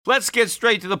Let's get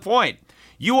straight to the point.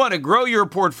 You want to grow your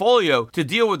portfolio to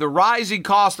deal with the rising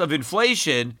cost of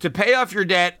inflation, to pay off your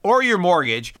debt or your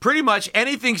mortgage, pretty much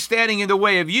anything standing in the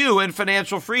way of you and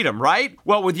financial freedom, right?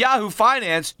 Well, with Yahoo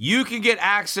Finance, you can get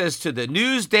access to the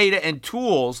news, data, and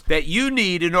tools that you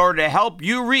need in order to help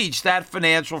you reach that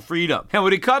financial freedom. And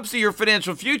when it comes to your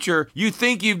financial future, you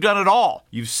think you've done it all.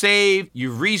 You've saved,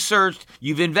 you've researched,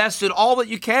 you've invested all that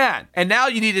you can. And now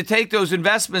you need to take those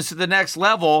investments to the next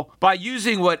level by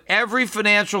using what every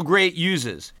financial great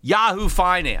uses. Yahoo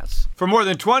Finance. For more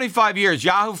than 25 years,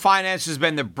 Yahoo Finance has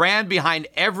been the brand behind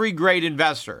every great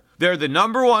investor. They're the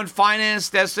 #1 finance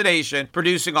destination,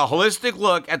 producing a holistic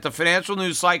look at the financial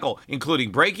news cycle,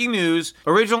 including breaking news,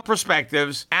 original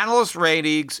perspectives, analyst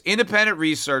ratings, independent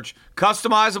research,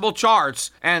 customizable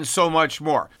charts, and so much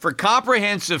more. For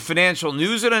comprehensive financial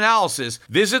news and analysis,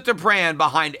 visit the brand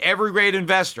behind every great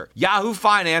investor,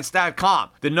 yahoofinance.com,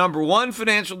 the #1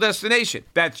 financial destination.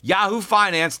 That's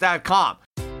yahoofinance.com.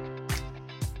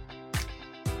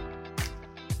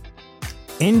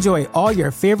 Enjoy all your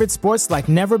favorite sports like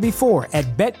never before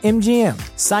at BetMGM.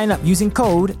 Sign up using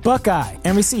code Buckeye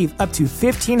and receive up to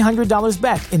 $1,500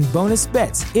 back in bonus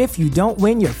bets if you don't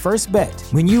win your first bet.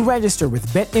 When you register with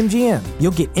BetMGM,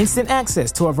 you'll get instant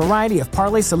access to a variety of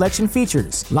parlay selection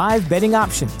features, live betting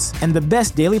options, and the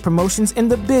best daily promotions in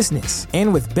the business.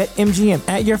 And with BetMGM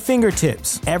at your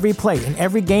fingertips, every play and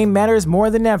every game matters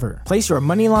more than ever. Place your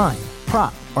money line,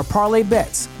 prop, or parlay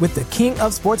bets with the king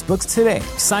of sportsbooks today.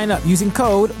 Sign up using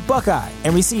code Buckeye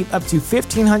and receive up to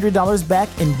 $1,500 back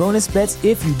in bonus bets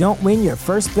if you don't win your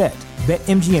first bet.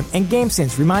 BetMGM and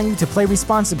GameSense remind you to play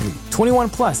responsibly. 21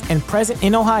 plus and present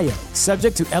in Ohio,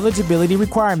 subject to eligibility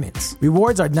requirements.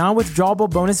 Rewards are non-withdrawable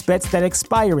bonus bets that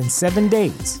expire in 7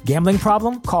 days. Gambling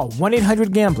problem? Call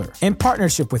 1-800-GAMBLER. In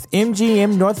partnership with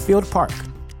MGM Northfield Park.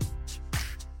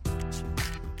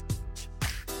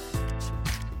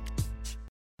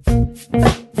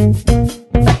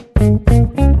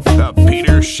 The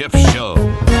Peter Schiff Show.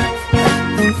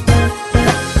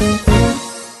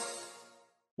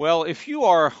 Well, if you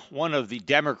are one of the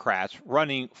Democrats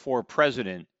running for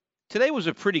president, today was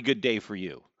a pretty good day for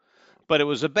you. But it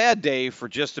was a bad day for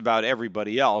just about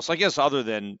everybody else, I guess, other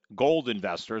than gold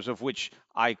investors, of which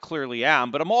I clearly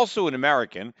am. But I'm also an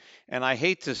American, and I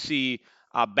hate to see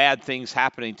bad things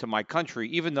happening to my country,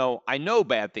 even though I know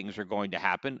bad things are going to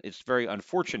happen. It's very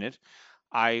unfortunate.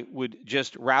 I would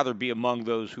just rather be among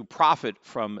those who profit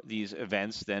from these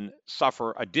events than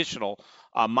suffer additional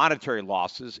monetary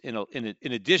losses in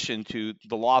addition to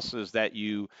the losses that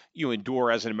you endure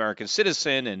as an American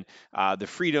citizen and the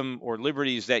freedom or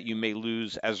liberties that you may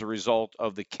lose as a result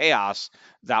of the chaos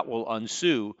that will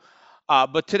ensue.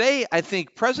 But today, I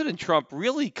think President Trump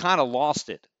really kind of lost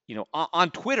it,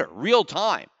 on Twitter, real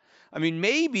time. I mean,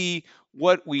 maybe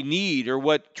what we need or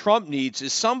what Trump needs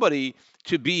is somebody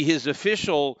to be his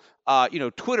official,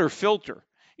 Twitter filter.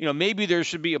 Maybe there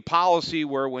should be a policy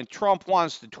where when Trump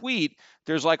wants to tweet,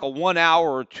 there's like a 1 hour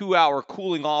or 2 hour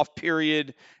cooling off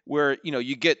period where,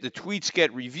 you get the tweets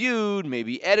get reviewed,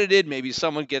 maybe edited, maybe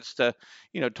someone gets to,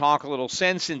 talk a little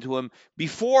sense into him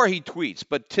before he tweets.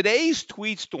 But today's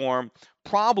tweet storm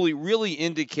probably really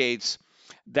indicates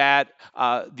that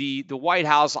the White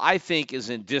House, I think, is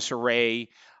in disarray.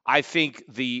 I think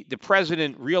the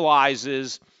president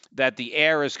realizes that the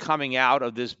air is coming out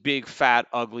of this big, fat,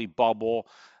 ugly bubble,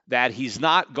 that he's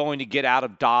not going to get out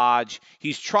of Dodge.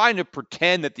 He's trying to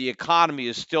pretend that the economy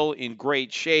is still in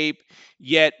great shape,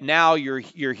 yet now you're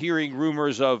hearing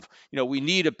rumors of, we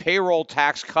need a payroll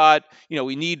tax cut,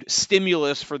 we need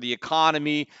stimulus for the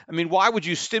economy. I mean, why would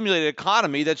you stimulate an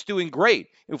economy that's doing great?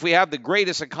 If we have the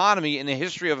greatest economy in the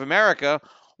history of America,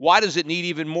 why does it need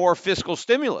even more fiscal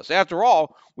stimulus? After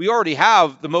all, we already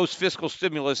have the most fiscal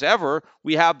stimulus ever.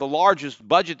 We have the largest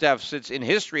budget deficits in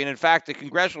history. And in fact, the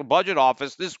Congressional Budget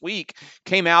Office this week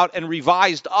came out and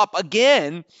revised up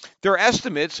again their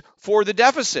estimates for the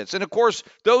deficits. And of course,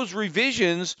 those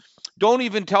revisions don't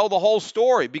even tell the whole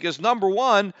story because, number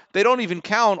one, they don't even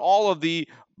count all of the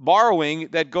borrowing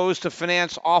that goes to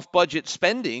finance off-budget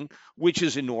spending, which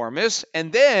is enormous.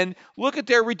 And then look at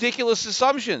their ridiculous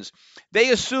assumptions. They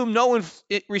assume no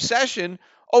recession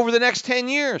over the next 10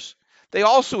 years. They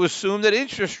also assume that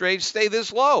interest rates stay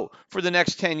this low for the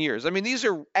next 10 years. I mean, these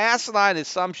are asinine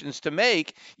assumptions to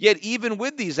make, yet even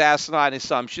with these asinine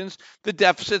assumptions, the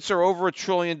deficits are over $1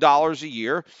 trillion a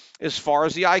year as far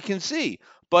as the eye can see.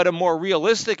 But a more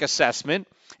realistic assessment,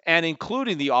 and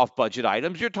including the off-budget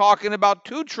items, you're talking about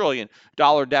 $2 trillion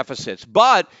deficits.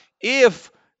 But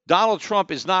if Donald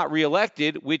Trump is not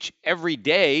reelected, which every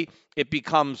day it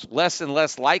becomes less and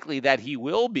less likely that he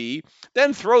will be,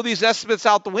 then throw these estimates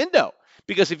out the window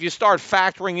Because if you start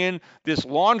factoring in this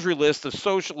laundry list of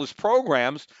socialist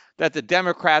programs that the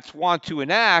Democrats want to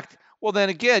enact, well, then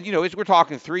again, we're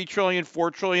talking 3 trillion,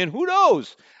 4 trillion, who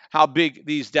knows how big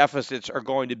these deficits are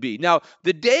going to be. Now,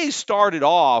 the day started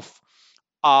off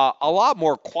a lot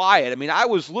more quiet. I mean, I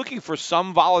was looking for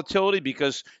some volatility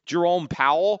because Jerome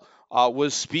Powell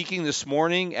was speaking this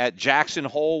morning at Jackson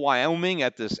Hole, Wyoming,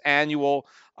 at this annual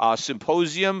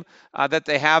symposium that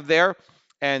they have there.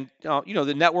 And,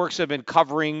 the networks have been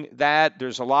covering that.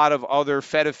 There's a lot of other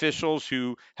Fed officials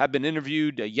who have been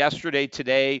interviewed yesterday,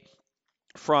 today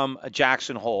from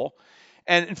Jackson Hole.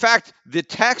 And in fact, the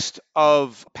text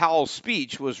of Powell's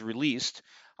speech was released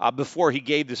before he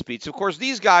gave the speech. Of course,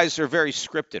 these guys are very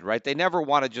scripted, right? They never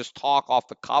want to just talk off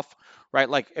the cuff, right?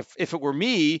 Like if it were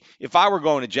me, if I were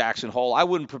going to Jackson Hole, I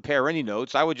wouldn't prepare any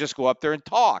notes. I would just go up there and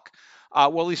talk.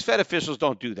 Well, these Fed officials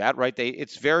don't do that, right?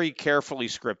 It's very carefully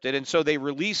scripted. And so they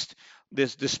released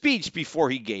the speech before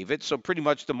he gave it. So pretty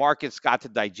much the markets got to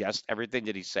digest everything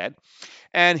that he said.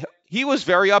 And he was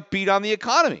very upbeat on the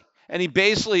economy. And he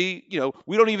basically,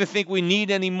 we don't even think we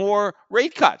need any more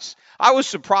rate cuts. I was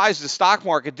surprised the stock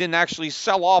market didn't actually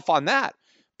sell off on that,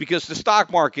 because the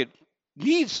stock market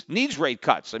needs rate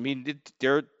cuts. I mean,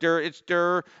 they're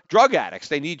drug addicts.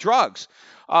 They need drugs.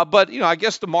 But I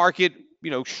guess the market,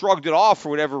 shrugged it off for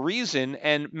whatever reason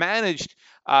and managed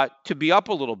to be up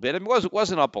a little bit. I mean, it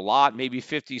wasn't up a lot, maybe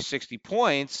 50, 60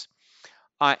 points.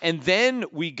 And then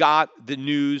we got the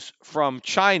news from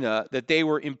China that they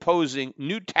were imposing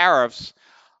new tariffs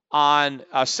on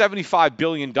 $75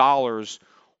 billion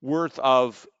worth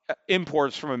of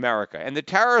imports from America. And the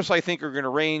tariffs, I think, are going to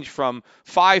range from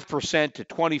 5% to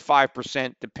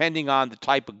 25%, depending on the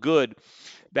type of good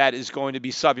that is going to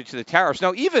be subject to the tariffs.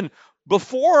 Now, even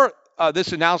before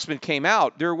this announcement came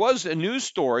out, there was a news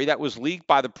story that was leaked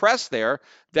by the press there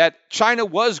that China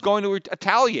was going to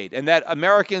retaliate and that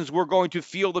Americans were going to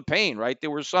feel the pain, right? There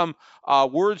were some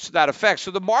words to that effect. So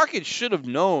the market should have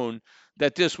known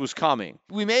that this was coming.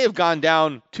 We may have gone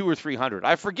down 200 or 300.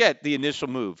 I forget the initial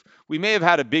move. We may have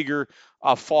had a bigger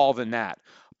fall than that.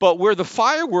 But where the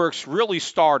fireworks really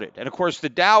started, and of course the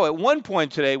Dow at one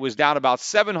point today was down about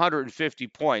 750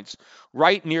 points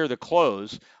right near the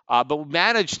close, but we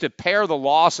managed to pare the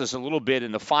losses a little bit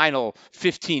in the final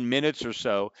 15 minutes or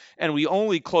so, and we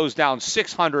only closed down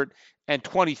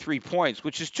 623 points,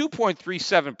 which is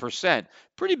 2.37%.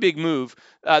 Pretty big move.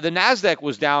 The NASDAQ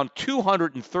was down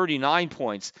 239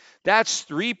 points. That's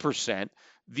 3%.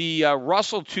 The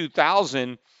Russell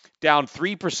 2000 down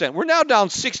 3%. We're now down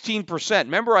 16%.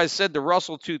 Remember, I said the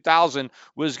Russell 2000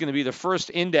 was going to be the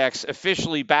first index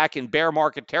officially back in bear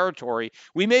market territory.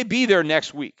 We may be there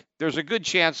next week. There's a good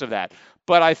chance of that.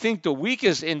 But I think the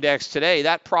weakest index today,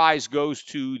 that prize goes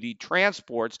to the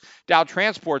transports. Dow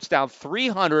Transport's down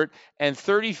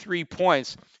 333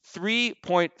 points,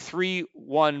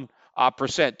 3.31%.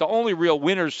 The only real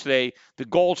winners today, the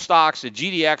gold stocks, the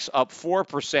GDX up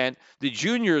 4%, the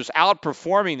juniors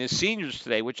outperforming the seniors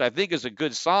today, which I think is a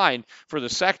good sign for the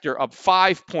sector, up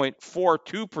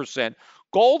 5.42%.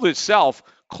 Gold itself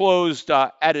closed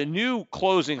at a new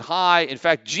closing high. In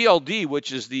fact, GLD,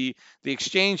 which is the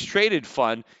exchange traded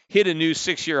fund, hit a new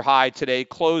 6-year high today,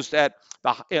 closed at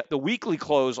the weekly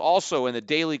close, also in the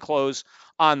daily close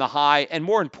on the high. And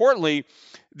more importantly,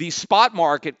 the spot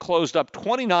market closed up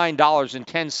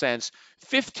 $29.10,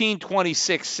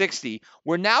 1526.60.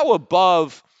 We're now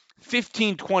above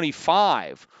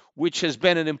 1525, which has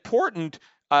been an important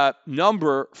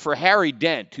number for Harry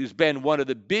Dent, who's been one of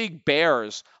the big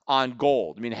bears on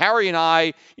gold. I mean, Harry and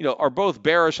I, are both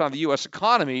bearish on the U.S.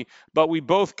 economy, but we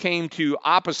both came to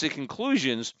opposite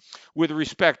conclusions with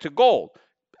respect to gold.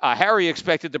 Harry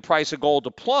expected the price of gold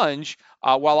to plunge,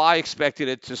 while I expected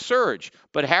it to surge.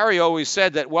 But Harry always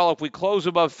said that, well, if we close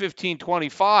above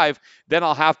 1525, then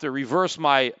I'll have to reverse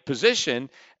my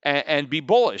position and be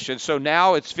bullish. And so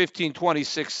now it's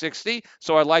 1526.60.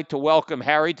 So I'd like to welcome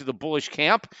Harry to the bullish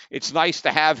camp. It's nice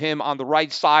to have him on the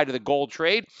right side of the gold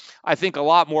trade. I think a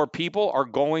lot more people are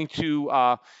going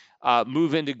to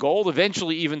move into gold.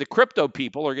 Eventually, even the crypto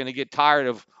people are going to get tired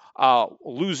of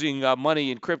losing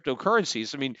money in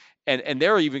cryptocurrencies. I mean, and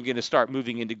they're even going to start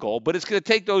moving into gold, but it's going to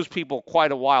take those people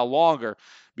quite a while longer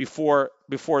before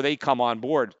they come on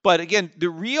board. But again,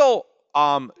 the real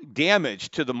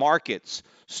damage to the markets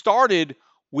started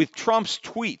with Trump's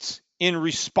tweets in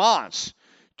response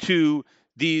to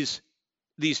these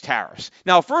tariffs.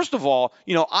 Now, first of all,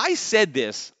 I said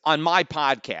this on my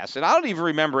podcast, and I don't even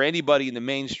remember anybody in the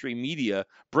mainstream media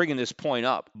bringing this point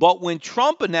up. But when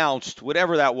Trump announced,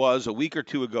 whatever that was, a week or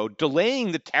two ago,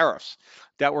 delaying the tariffs,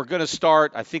 that were going to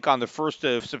start, I think, on the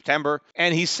 1st of September.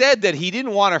 And he said that he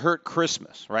didn't want to hurt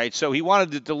Christmas, right? So he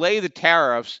wanted to delay the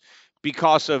tariffs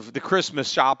because of the Christmas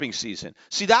shopping season.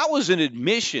 See, that was an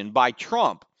admission by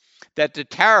Trump that the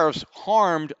tariffs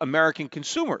harmed American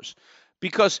consumers.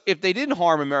 Because if they didn't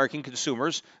harm American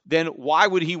consumers, then why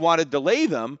would he want to delay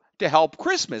them to help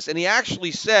Christmas? And he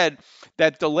actually said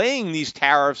that delaying these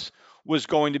tariffs was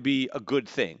going to be a good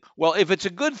thing. Well, if it's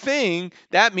a good thing,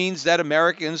 that means that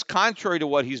Americans, contrary to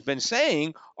what he's been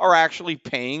saying, are actually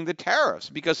paying the tariffs.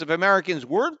 Because if Americans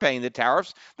weren't paying the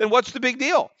tariffs, then what's the big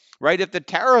deal? Right? If the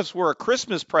tariffs were a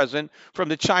Christmas present from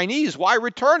the Chinese, why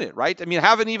return it, right? I mean,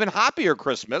 have an even happier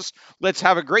Christmas. Let's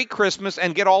have a great Christmas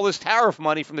and get all this tariff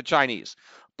money from the Chinese.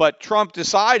 But Trump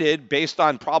decided, based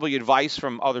on probably advice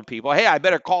from other people, hey, I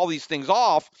better call these things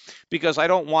off because I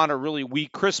don't want a really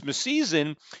weak Christmas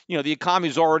season. You know, the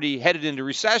economy's already headed into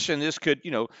recession. This could,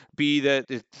 be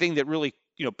the thing that really,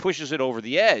 pushes it over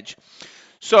the edge.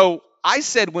 So I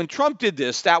said when Trump did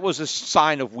this, that was a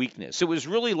sign of weakness. It was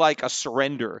really like a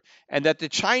surrender, and that the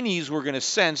Chinese were going to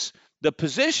sense the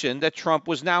position that Trump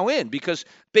was now in because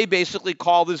they basically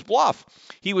called his bluff.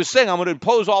 He was saying, I'm going to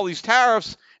impose all these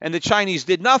tariffs, and the Chinese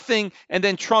did nothing, and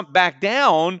then Trump backed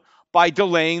down by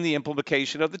delaying the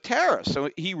implementation of the tariffs.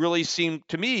 So he really seemed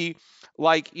to me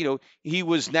like, he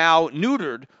was now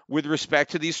neutered with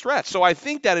respect to these threats. So I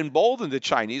think that emboldened the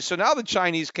Chinese. So now the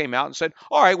Chinese came out and said,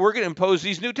 all right, we're going to impose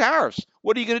these new tariffs.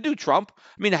 What are you going to do, Trump?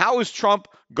 I mean, how is Trump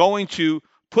going to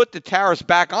put the tariffs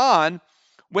back on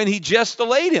when he just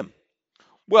delayed him?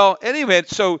 Well, anyway,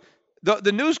 so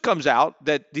the news comes out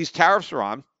that these tariffs are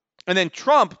on, and then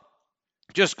Trump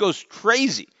just goes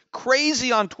crazy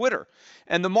on Twitter.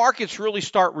 And the markets really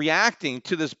start reacting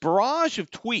to this barrage of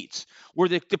tweets where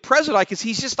the president, because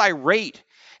he's just irate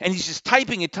and he's just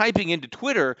typing into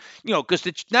Twitter, because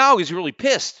now he's really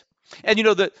pissed. And,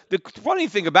 the funny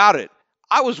thing about it,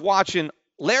 I was watching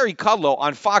Larry Kudlow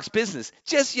on Fox Business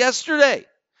just yesterday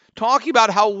talking about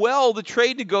how well the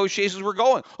trade negotiations were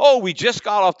going. Oh, we just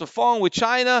got off the phone with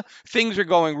China. Things are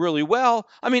going really well.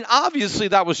 I mean, obviously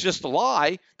that was just a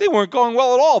lie. They weren't going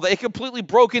well at all. They completely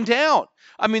broken down.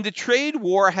 I mean, the trade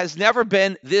war has never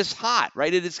been this hot,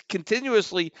 right? It is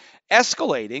continuously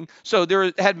escalating. So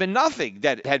there had been nothing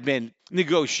that had been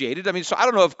negotiated. I mean, so I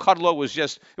don't know if Kudlow was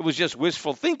just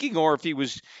wishful thinking or if he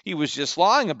was just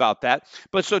lying about that.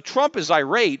 But so Trump is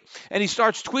irate and he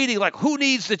starts tweeting like, who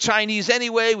needs the Chinese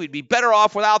anyway? We'd be better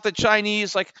off without the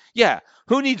Chinese. Like, yeah.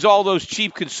 Who needs all those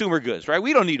cheap consumer goods, right?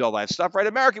 We don't need all that stuff, right?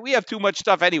 America, we have too much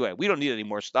stuff anyway. We don't need any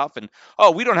more stuff. And,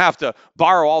 we don't have to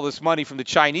borrow all this money from the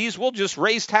Chinese. We'll just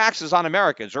raise taxes on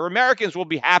Americans, or Americans will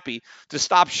be happy to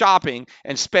stop shopping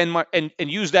and spend and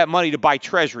use that money to buy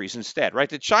treasuries instead, right?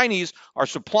 The Chinese are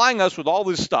supplying us with all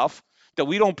this stuff that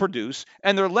we don't produce,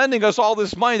 and they're lending us all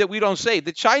this money that we don't save.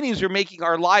 The Chinese are making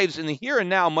our lives in the here and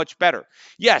now much better.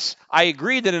 Yes, I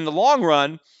agree that in the long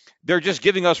run, they're just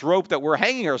giving us rope that we're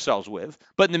hanging ourselves with.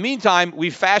 But in the meantime,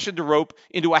 we've fashioned the rope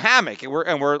into a hammock, and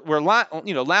we're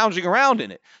lounging around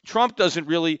in it. Trump doesn't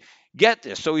really get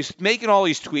this. So he's making all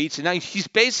these tweets, and now he's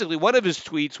basically, one of his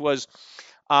tweets was,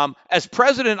 as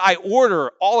president, I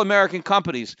order all American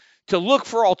companies to look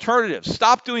for alternatives.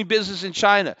 Stop doing business in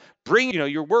China. Bring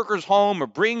your workers home or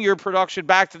bring your production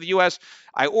back to the U.S.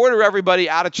 I order everybody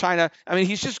out of China. I mean,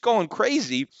 he's just going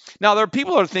crazy. Now, there are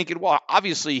people that are thinking, well,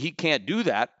 obviously he can't do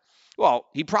that. Well,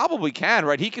 he probably can,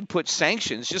 right? He can put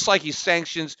sanctions, just like he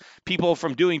sanctions people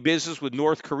from doing business with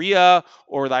North Korea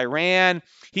or with Iran.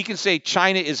 He can say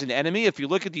China is an enemy. If you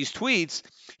look at these tweets,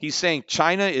 he's saying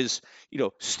China is,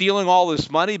 stealing all this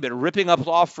money, been ripping us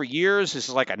off for years. This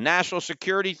is like a national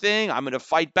security thing. I'm going to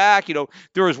fight back.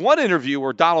 There was one interview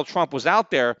where Donald Trump was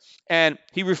out there and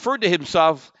he referred to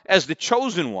himself as the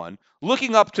chosen one,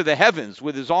 looking up to the heavens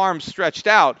with his arms stretched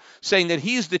out, saying that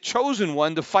he's the chosen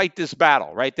one to fight this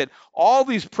battle, right? That all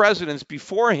these presidents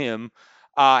before him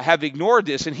have ignored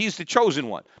this, and he's the chosen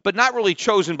one, but not really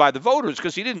chosen by the voters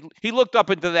because he looked up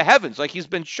into the heavens like he's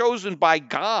been chosen by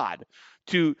God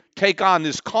to take on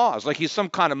this cause, like he's some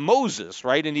kind of Moses,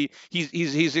 right? And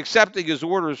he's accepting his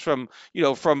orders from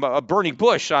a burning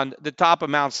bush on the top of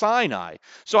Mount Sinai.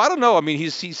 So I don't know. I mean, he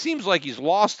seems like he's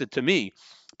lost it to me.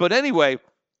 But anyway,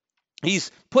 he's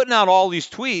putting out all these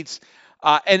tweets,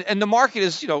 and the market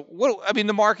is,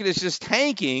 the market is just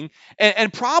tanking.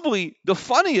 And probably the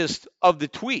funniest of the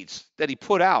tweets that he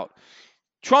put out,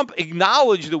 Trump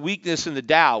acknowledged the weakness in the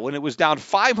Dow when it was down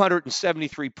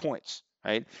 573 points,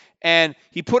 right? And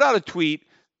he put out a tweet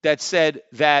that said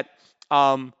that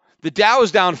the Dow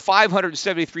is down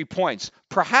 573 points,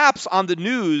 perhaps on the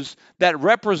news that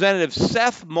Representative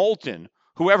Seth Moulton,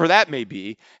 whoever that may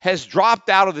be, has dropped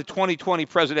out of the 2020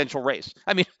 presidential race.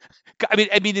 I mean,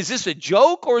 is this a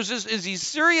joke or is he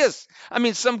serious? I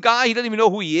mean, some guy, he doesn't even know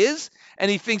who he is, and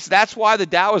he thinks that's why the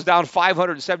Dow is down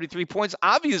 573 points.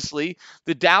 Obviously,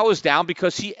 the Dow is down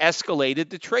because he escalated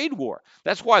the trade war.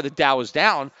 That's why the Dow is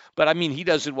down. But I mean, he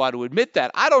doesn't want to admit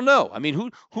that. I don't know. I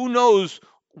mean, who knows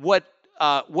what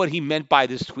he meant by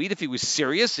this tweet? If he was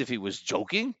serious, if he was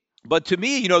joking. But to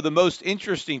me, the most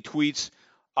interesting tweets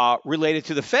related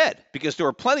to the Fed, because there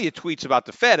were plenty of tweets about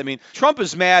the Fed. I mean, Trump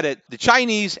is mad at the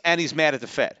Chinese and he's mad at the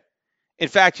Fed. In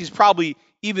fact, he's probably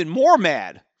even more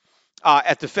mad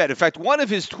at the Fed. In fact, one of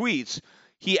his tweets,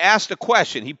 he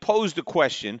posed a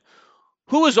question,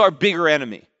 who is our bigger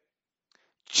enemy?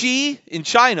 Xi in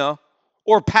China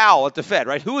or Powell at the Fed,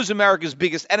 right? Who is America's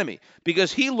biggest enemy?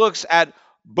 Because he looks at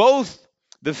both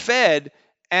the Fed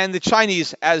and the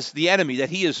Chinese as the enemy that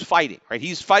he is fighting, right?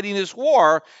 He's fighting this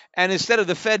war, and instead of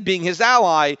the Fed being his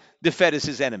ally, the Fed is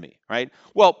his enemy, right?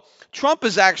 Well, Trump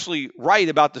is actually right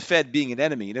about the Fed being an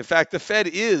enemy. And in fact, the Fed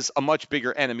is a much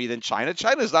bigger enemy than China.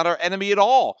 China is not our enemy at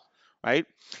all, right?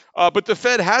 But the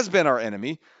Fed has been our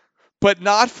enemy, but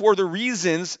not for the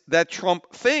reasons that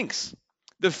Trump thinks.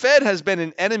 The Fed has been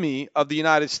an enemy of the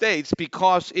United States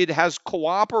because it has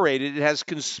cooperated, it has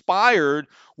conspired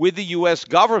with the U.S.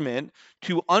 government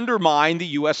to undermine the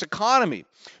U.S. economy.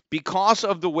 Because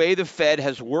of the way the Fed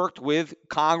has worked with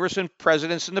Congress and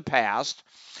presidents in the past,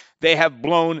 they have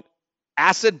blown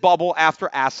asset bubble after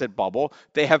asset bubble.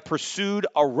 They have pursued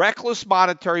a reckless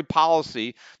monetary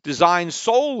policy designed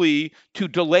solely to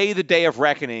delay the day of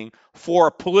reckoning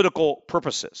for political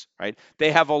purposes, right?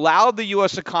 They have allowed the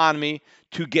U.S. economy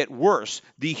to get worse.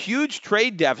 The huge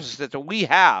trade deficits that we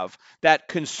have that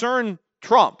concern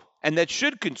Trump and that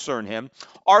should concern him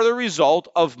are the result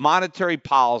of monetary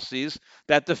policies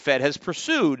that the Fed has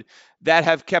pursued that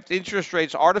have kept interest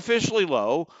rates artificially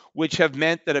low, which have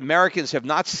meant that Americans have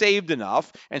not saved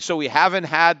enough, and so we haven't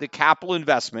had the capital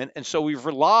investment, and so we've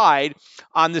relied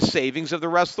on the savings of the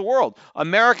rest of the world.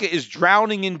 America is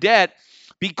drowning in debt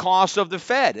because of the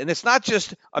Fed. And it's not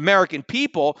just American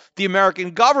people, the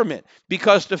American government,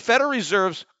 because the Federal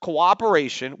Reserve's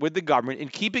cooperation with the government in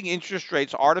keeping interest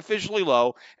rates artificially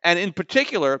low, and in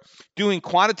particular doing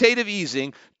quantitative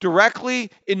easing,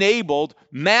 directly enabled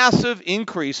massive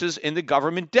increases in the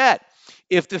government debt.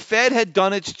 If the Fed had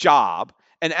done its job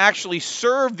and actually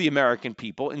served the American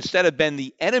people instead of been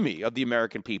the enemy of the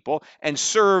American people and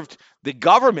served the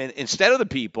government instead of the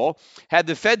people, had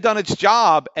the Fed done its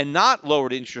job and not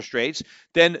lowered interest rates,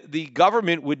 then the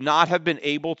government would not have been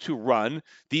able to run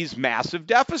these massive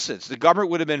deficits. The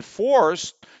government would have been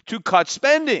forced to cut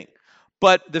spending.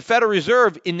 But the Federal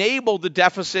Reserve enabled the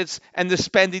deficits and the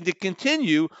spending to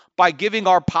continue by giving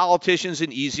our politicians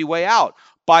an easy way out,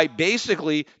 by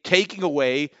basically taking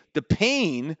away the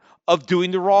pain of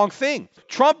doing the wrong thing.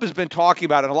 Trump has been talking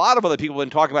about it, and a lot of other people have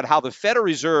been talking about how the Federal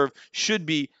Reserve should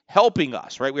be helping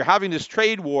us, right? We're having this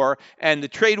trade war, and the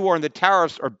trade war and the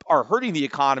tariffs are hurting the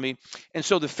economy, and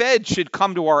so the Fed should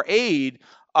come to our aid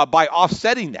by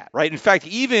offsetting that, right? In fact,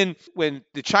 even when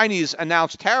the Chinese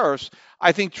announced tariffs,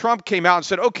 I think Trump came out and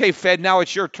said, okay, Fed, now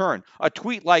it's your turn. A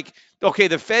tweet like, okay,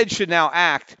 the Fed should now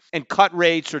act and cut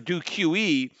rates or do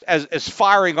QE as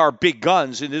firing our big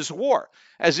guns in this war,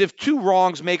 as if two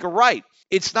wrongs make a right.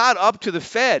 It's not up to the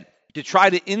Fed to try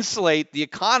to insulate the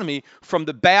economy from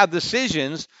the bad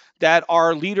decisions that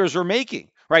our leaders are making,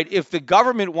 right? If the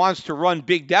government wants to run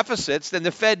big deficits, then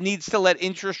the Fed needs to let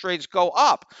interest rates go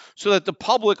up so that the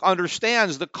public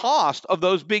understands the cost of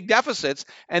those big deficits,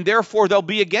 and therefore they'll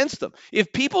be against them.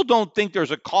 If people don't think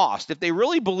there's a cost, if they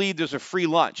really believe there's a free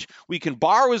lunch, we can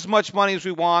borrow as much money as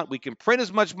we want, we can print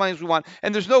as much money as we want,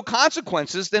 and there's no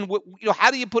consequences, then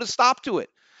how do you put a stop to it?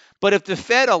 But if the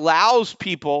Fed allows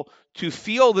people to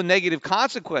feel the negative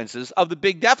consequences of the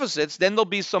big deficits, then there'll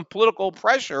be some political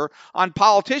pressure on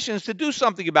politicians to do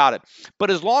something about it. But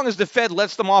as long as the Fed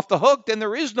lets them off the hook, then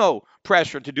there is no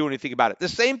pressure to do anything about it. The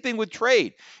same thing with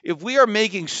trade. If we are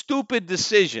making stupid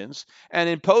decisions and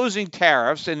imposing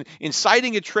tariffs and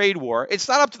inciting a trade war, it's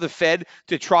not up to the Fed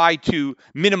to try to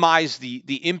minimize the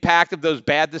impact of those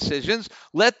bad decisions.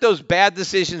 Let those bad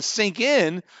decisions sink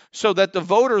in so that the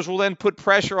voters will then put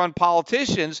pressure on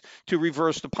politicians to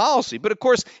reverse the policy. But of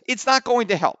course, it's not going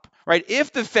to help, right?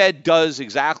 If the Fed does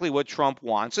exactly what Trump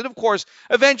wants, and of course,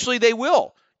 eventually they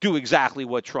will do exactly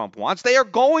what Trump wants. They are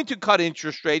going to cut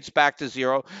interest rates back to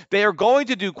zero. They are going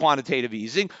to do quantitative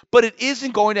easing, but it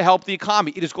isn't going to help the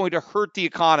economy. It is going to hurt the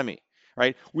economy,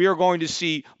 right? We are going to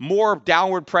see more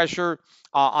downward pressure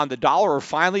on the dollar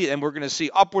finally, and we're going to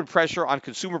see upward pressure on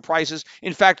consumer prices.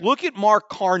 In fact, look at Mark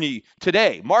Carney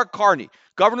today. Mark Carney,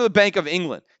 governor of the Bank of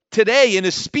England, today in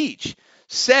a speech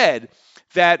said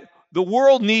that the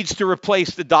world needs to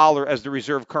replace the dollar as the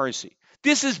reserve currency.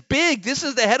 This is big. This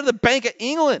is the head of the Bank of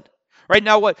England. Right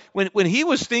now, when he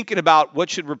was thinking about what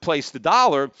should replace the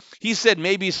dollar, he said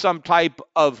maybe some type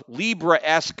of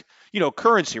Libra-esque,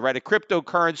 currency, right? A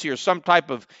cryptocurrency or some type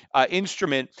of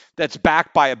instrument that's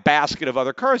backed by a basket of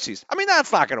other currencies. I mean,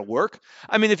 that's not going to work.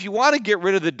 I mean, if you want to get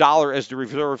rid of the dollar as the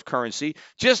reserve currency,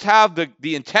 just have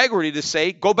the integrity to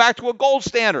say, go back to a gold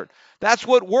standard. That's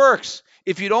what works.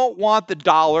 If you don't want the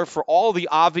dollar for all the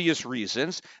obvious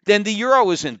reasons, then the euro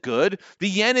isn't good, the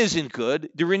yen isn't good,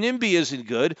 the renminbi isn't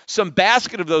good, some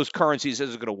basket of those currencies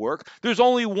isn't going to work. There's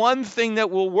only one thing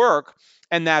that will work,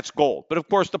 and that's gold. But of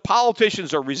course, the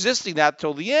politicians are resisting that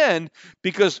till the end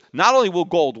because not only will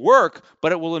gold work,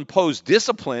 but it will impose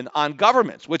discipline on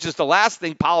governments, which is the last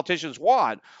thing politicians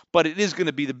want, but it is going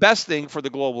to be the best thing for the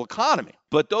global economy.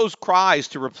 But those cries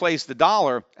to replace the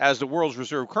dollar as the world's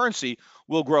reserve currency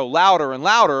will grow louder and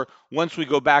louder once we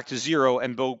go back to zero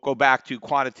and go back to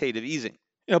quantitative easing.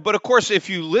 But of course, if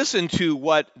you listen to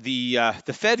what the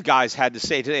Fed guys had to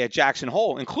say today at Jackson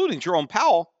Hole, including Jerome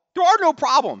Powell, there are no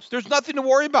problems. There's nothing to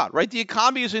worry about, right? The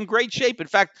economy is in great shape. In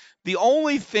fact, the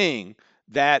only thing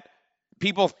that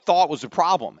people thought was a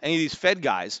problem, any of these Fed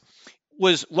guys,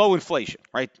 was low inflation,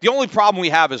 right? The only problem we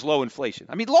have is low inflation.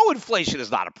 I mean, low inflation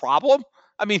is not a problem.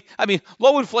 I mean,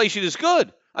 low inflation is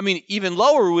good. I mean, even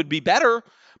lower would be better.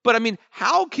 But I mean,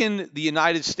 how can the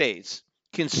United States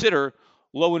consider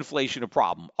low inflation a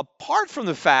problem? Apart from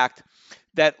the fact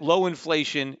that low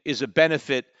inflation is a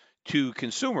benefit to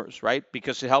consumers, right?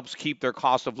 Because it helps keep their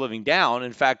cost of living down.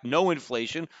 In fact, no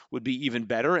inflation would be even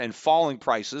better, and falling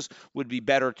prices would be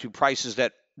better to prices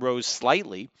that rose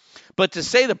slightly. But to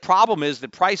say the problem is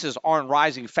that prices aren't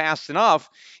rising fast enough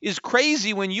is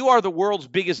crazy when you are the world's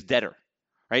biggest debtor.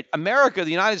 Right? America,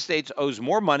 the United States, owes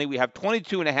more money. We have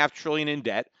 $22.5 trillion in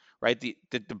debt, right?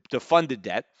 The funded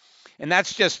debt. And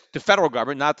that's just the federal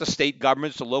government, not the state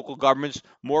governments, the local governments,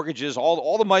 mortgages,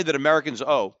 all the money that Americans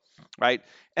owe, right?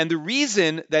 And the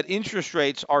reason that interest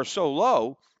rates are so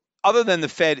low, other than the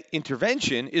Fed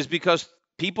intervention, is because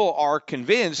people are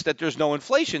convinced that there's no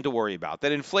inflation to worry about,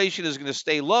 that inflation is going to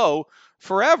stay low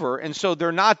forever. And so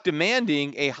they're not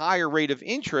demanding a higher rate of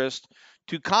interest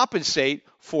to compensate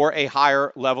for a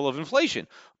higher level of inflation.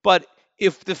 But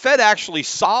if the Fed actually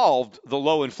solved the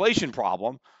low inflation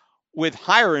problem with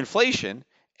higher inflation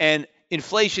and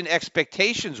inflation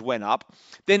expectations went up,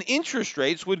 then interest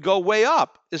rates would go way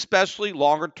up, especially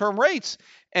longer term rates.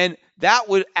 And that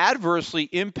would adversely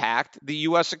impact the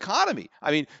U.S. economy.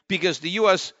 I mean, because the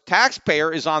U.S.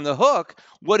 taxpayer is on the hook,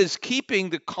 what is keeping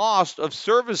the cost of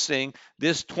servicing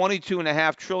this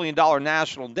 $22.5 trillion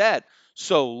national debt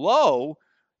so low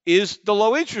is the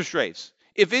low interest rates.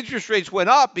 If interest rates went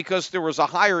up because there was a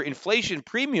higher inflation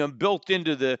premium built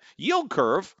into the yield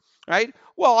curve, right?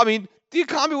 Well, I mean, the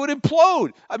economy would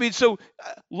implode. I mean, so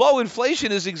low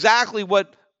inflation is exactly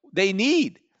what they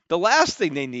need. The last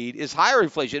thing they need is higher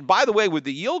inflation. And by the way, with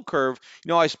the yield curve,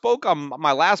 I spoke on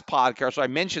my last podcast, so I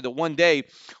mentioned that one day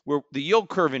where the yield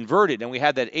curve inverted and we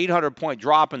had that 800-point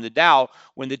drop in the Dow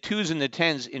when the 2s and the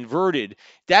 10s inverted.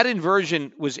 That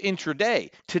inversion was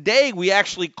intraday. Today, we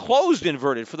actually closed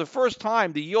inverted. For the first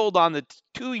time, the yield on the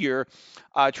 2-year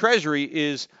Treasury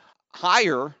is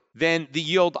higher than the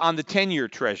yield on the 10-year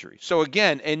Treasury. So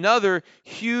again, another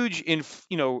huge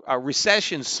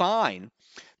recession sign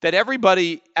that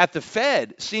everybody at the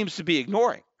Fed seems to be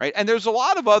ignoring, right? And there's a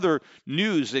lot of other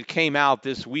news that came out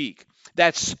this week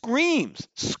that screams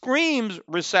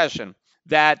recession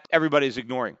that everybody's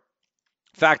ignoring.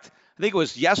 In fact, I think it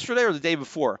was yesterday or the day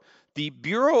before, the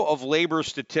Bureau of Labor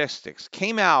Statistics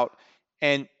came out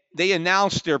and they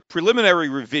announced their preliminary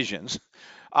revisions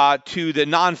to the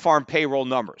non-farm payroll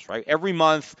numbers, right? Every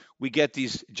month we get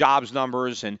these jobs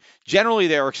numbers, and generally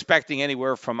they're expecting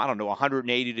anywhere from,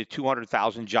 180 to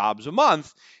 200,000 jobs a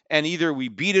month. And either we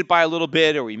beat it by a little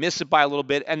bit or we miss it by a little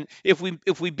bit. And if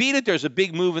we beat it, there's a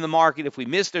big move in the market. If we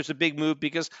miss, there's a big move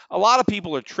because a lot of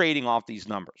people are trading off these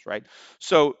numbers, right?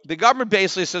 So the government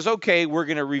basically says, okay, we're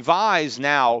going to revise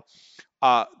now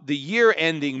the year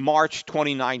ending March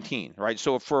 2019, right?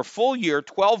 So for a full year,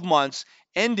 12 months,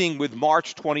 ending with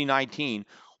March 2019,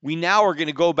 we now are going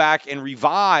to go back and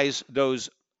revise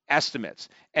those estimates.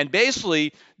 And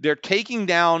basically, they're taking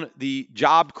down the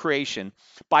job creation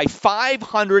by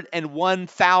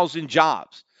 501,000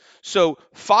 jobs. So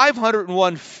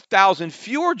 501,000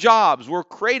 fewer jobs were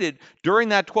created during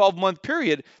that 12-month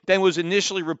period than was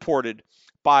initially reported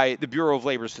by the Bureau of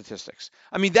Labor Statistics.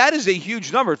 I mean, that is a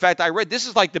huge number. In fact, I read this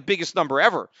is like the biggest number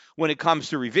ever when it comes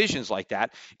to revisions like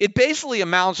that. It basically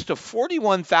amounts to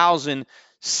 41,000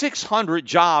 600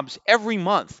 jobs every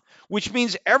month, which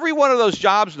means every one of those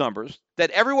jobs numbers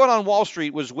that everyone on Wall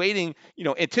Street was waiting,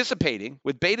 anticipating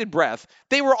with bated breath,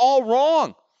 they were all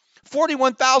wrong.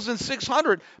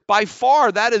 41,600, by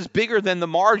far, that is bigger than the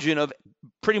margin of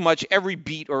pretty much every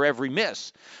beat or every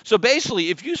miss. So basically,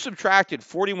 if you subtracted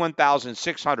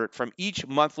 41,600 from each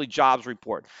monthly jobs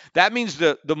report, that means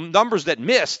the numbers that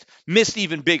missed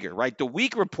even bigger, right? The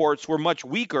weak reports were much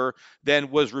weaker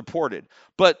than was reported.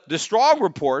 But the strong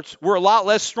reports were a lot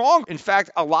less strong. In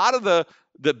fact, a lot of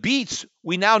the beats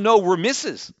we now know were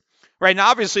misses. Right now,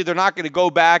 obviously, they're not going to go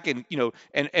back and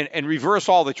reverse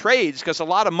all the trades because a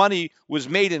lot of money was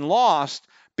made and lost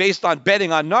based on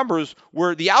betting on numbers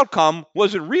where the outcome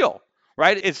wasn't real,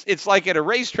 right? It's like at a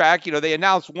racetrack, they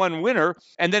announce one winner,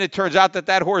 and then it turns out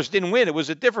that horse didn't win. It was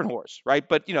a different horse, right?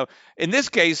 But, in this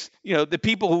case, the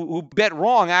people who bet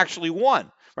wrong actually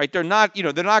won, right? They're not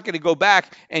going to go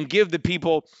back and give the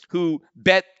people who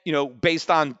bet, based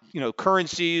on,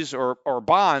 currencies or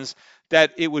bonds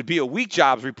that it would be a weak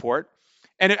jobs report.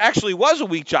 And it actually was a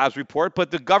weak jobs report,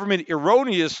 but the government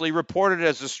erroneously reported it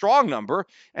as a strong number,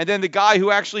 and then the guy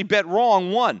who actually bet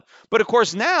wrong won. But of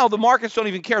course, now the markets don't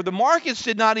even care. The markets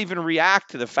did not even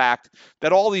react to the fact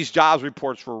that all these jobs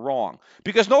reports were wrong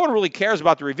because no one really cares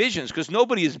about the revisions because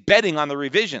nobody is betting on the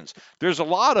revisions. There's a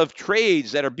lot of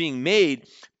trades that are being made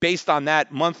based on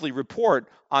that monthly report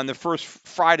on the first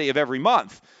Friday of every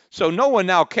month. So no one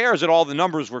now cares that all the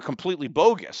numbers were completely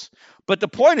bogus. But the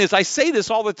point is, I say this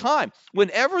all the time.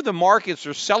 Whenever the markets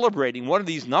are celebrating one of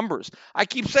these numbers, I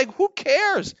keep saying, who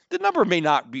cares? The number may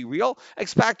not be real. In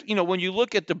fact, when you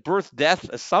look at the birth-death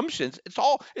assumptions, it's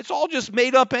all just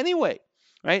made up anyway,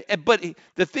 right? But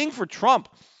the thing for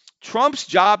Trump's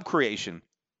job creation,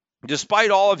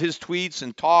 despite all of his tweets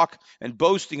and talk and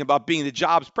boasting about being the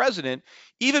jobs president,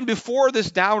 even before this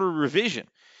downward revision,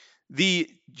 the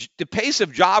pace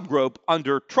of job growth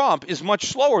under Trump is much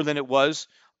slower than it was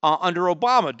under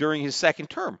Obama during his second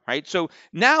term, right? So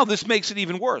now this makes it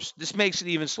even worse. This makes it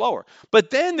even slower. But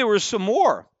then there were some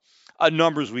more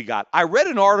numbers we got. I read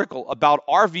an article about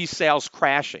RV sales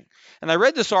crashing. And I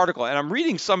read this article, and I'm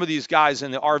reading some of these guys in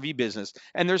the RV business,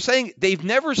 and they're saying they've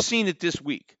never seen it this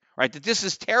weak. Right, that this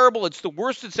is terrible. It's the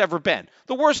worst it's ever been.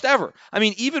 The worst ever. I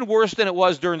mean, even worse than it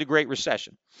was during the Great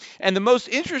Recession. And the most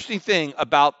interesting thing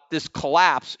about this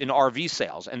collapse in RV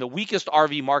sales and the weakest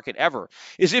RV market ever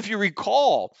is, if you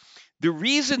recall, the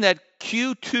reason that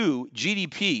Q2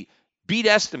 GDP beat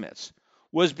estimates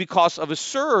was because of a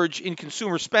surge in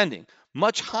consumer spending,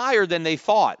 much higher than they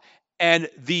thought. And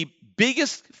the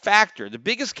biggest factor, the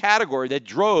biggest category that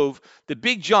drove the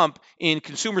big jump in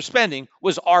consumer spending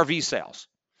was RV sales.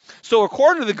 So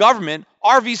according to the government,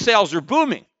 RV sales are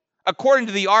booming. According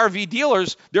to the RV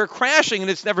dealers, they're crashing, and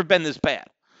it's never been this bad.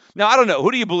 Now, I don't know.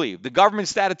 Who do you believe? The government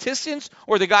statisticians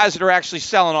or the guys that are actually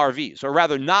selling RVs, or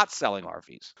rather not selling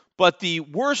RVs? But the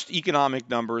worst economic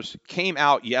numbers came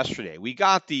out yesterday. We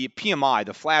got the PMI,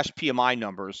 the flash PMI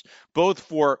numbers, both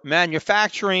for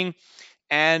manufacturing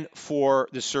and for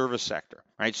the service sector,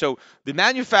 right? So the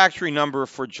manufacturing number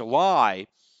for July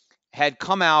had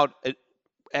come out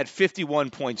at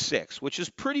 51.6, which is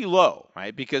pretty low,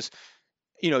 right? Because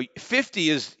 50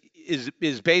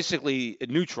 is basically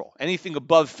neutral. Anything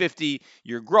above 50,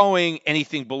 you're growing.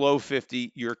 Anything below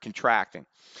 50, you're contracting.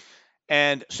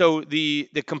 And so the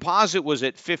composite was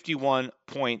at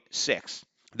 51.6.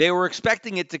 They were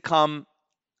expecting it to come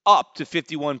up to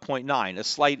 51.9, a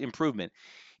slight improvement.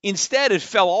 Instead, it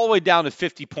fell all the way down to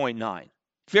 50.9.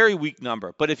 Very weak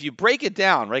number. But if you break it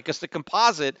down, right, because the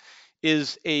composite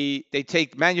they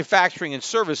take manufacturing and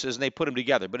services and they put them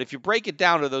together. But if you break it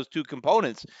down to those two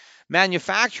components,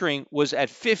 manufacturing was at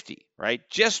 50, right?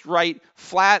 Just right,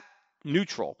 flat,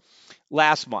 neutral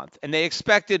last month. And they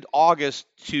expected August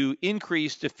to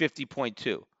increase to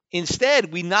 50.2.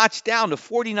 Instead, we notched down to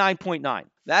 49.9.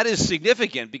 That is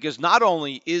significant because not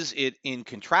only is it in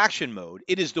contraction mode,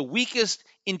 it is the weakest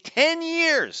in 10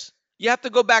 years. You have to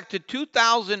go back to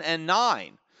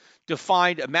 2009 to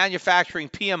find a manufacturing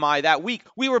PMI that weak.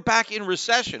 We were back in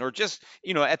recession, or just,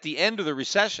 at the end of the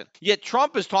recession. Yet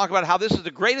Trump is talking about how this is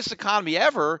the greatest economy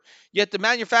ever, yet the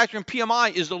manufacturing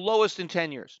PMI is the lowest in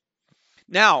 10 years.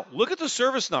 Now, look at the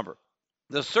service number.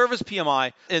 The service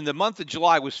PMI in the month of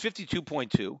July was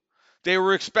 52.2. They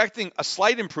were expecting a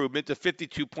slight improvement to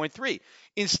 52.3.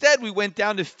 Instead, we went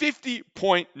down to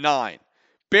 50.9.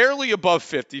 Barely above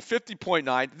 50,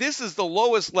 50.9. This is the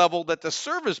lowest level that the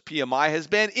service PMI has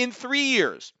been in 3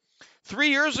 years. 3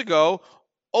 years ago,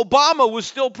 Obama was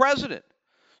still president.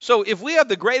 So if we have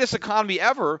the greatest economy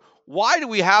ever, why do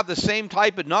we have the same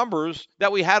type of numbers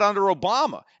that we had under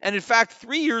Obama? And in fact,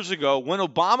 3 years ago, when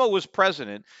Obama was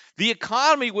president, the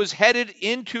economy was headed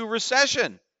into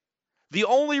recession. The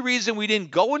only reason we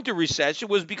didn't go into recession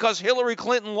was because Hillary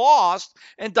Clinton lost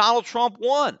and Donald Trump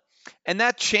won. And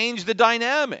that changed the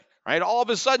dynamic, right? All of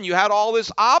a sudden, you had all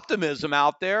this optimism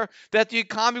out there that the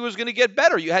economy was going to get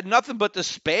better. You had nothing but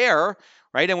despair,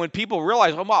 right? And when people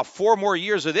realized, oh, wow, 4 more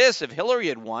years of this, if Hillary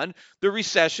had won, the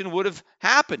recession would have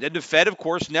happened. And the Fed, of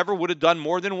course, never would have done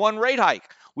more than one rate hike.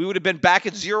 We would have been back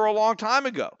at zero a long time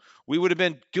ago. We would have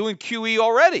been doing QE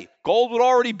already. Gold would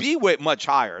already be much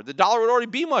higher. The dollar would already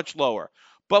be much lower.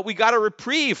 But we got a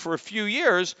reprieve for a few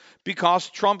years because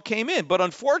Trump came in. But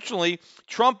unfortunately,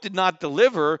 Trump did not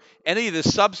deliver any of the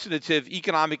substantive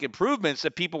economic improvements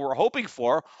that people were hoping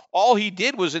for. All he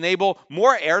did was enable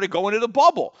more air to go into the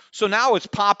bubble. So now it's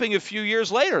popping a few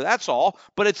years later. That's all.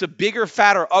 But it's a bigger,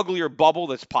 fatter, uglier bubble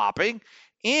that's popping.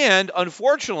 And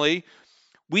unfortunately,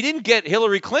 we didn't get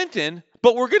Hillary Clinton,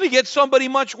 but we're going to get somebody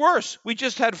much worse. We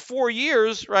just had 4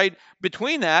 years, right,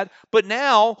 between that. But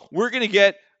now we're going to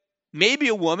get maybe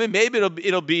a woman, maybe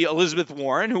it'll be Elizabeth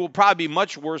Warren, who will probably be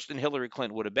much worse than Hillary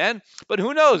Clinton would have been. But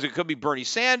who knows? It could be Bernie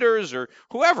Sanders or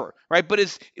whoever, right? But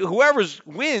it's whoever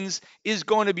wins is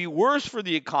going to be worse for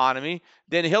the economy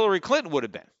than Hillary Clinton would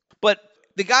have been. But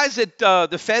the guys at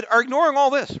the Fed are ignoring all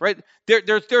this, right?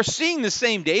 They're seeing the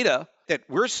same data that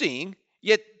we're seeing,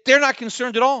 yet they're not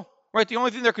concerned at all. Right, the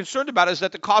only thing they're concerned about is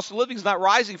that the cost of living is not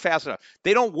rising fast enough.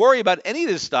 They don't worry about any of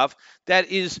this stuff that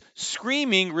is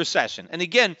screaming recession. And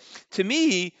again, to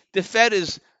me, the Fed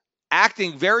is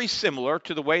acting very similar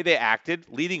to the way they acted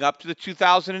leading up to the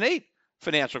 2008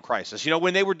 financial crisis.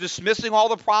 When they were dismissing all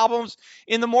the problems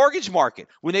in the mortgage market,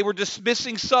 when they were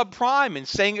dismissing subprime and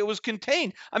saying it was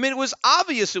contained. I mean, it was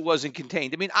obvious it wasn't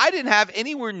contained. I mean, I didn't have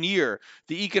anywhere near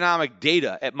the economic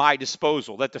data at my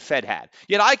disposal that the Fed had.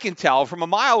 Yet I can tell from a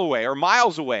mile away or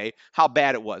miles away how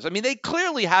bad it was. I mean, they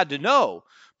clearly had to know.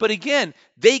 But again,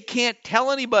 they can't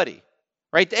tell anybody.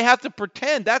 Right? They have to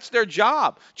pretend that's their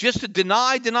job, just to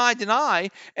deny,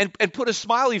 and put a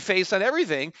smiley face on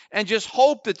everything and just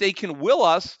hope that they can will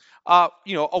us,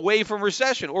 away from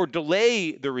recession or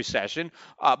delay the recession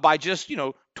by just,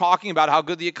 talking about how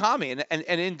good the economy and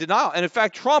in denial. And in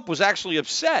fact, Trump was actually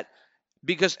upset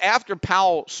because after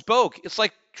Powell spoke, it's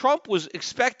like Trump was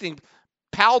expecting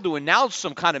Powell to announce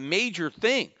some kind of major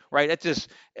thing, right,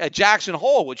 at Jackson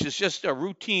Hole, which is just a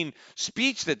routine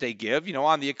speech that they give,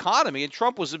 on the economy. And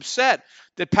Trump was upset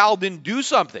that Powell didn't do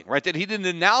something, right, that he didn't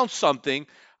announce something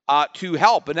to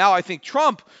help. And now I think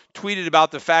Trump tweeted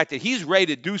about the fact that he's ready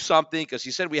to do something because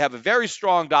he said we have a very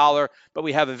strong dollar, but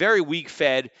we have a very weak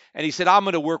Fed. And he said, I'm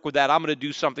going to work with that. I'm going to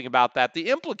do something about that.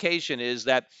 The implication is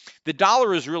that the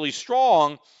dollar is really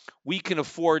strong. We can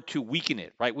afford to weaken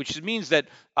it, right? Which means that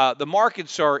the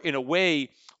markets are, in a way,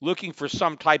 looking for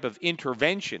some type of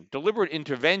intervention, deliberate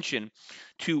intervention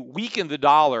to weaken the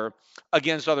dollar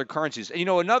against other currencies. And,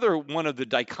 another one of the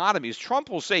dichotomies,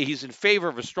 Trump will say he's in favor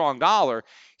of a strong dollar.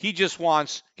 He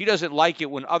doesn't like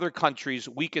it when other countries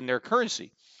weaken their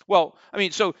currency. Well, I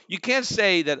mean, so you can't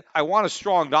say that I want a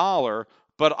strong dollar,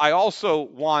 but I also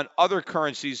want other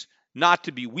currencies not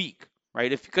to be weak,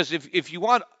 right? Because if you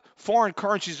want foreign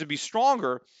currencies to be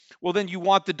stronger, well, then you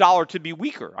want the dollar to be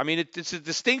weaker. I mean, it's a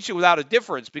distinction without a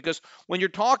difference, because when you're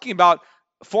talking about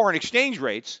foreign exchange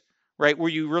rates, right,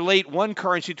 where you relate one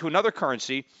currency to another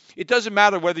currency, it doesn't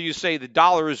matter whether you say the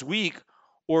dollar is weak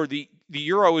or the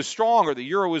euro is strong or the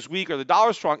euro is weak or the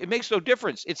dollar is strong. It makes no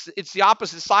difference. It's the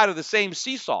opposite side of the same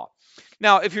seesaw.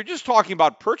 Now, if you're just talking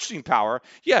about purchasing power,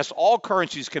 yes, all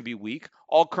currencies can be weak.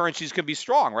 All currencies can be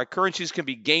strong, right? Currencies can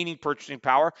be gaining purchasing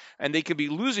power and they can be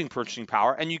losing purchasing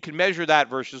power, and you can measure that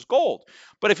versus gold.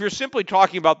 But if you're simply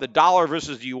talking about the dollar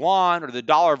versus the yuan or the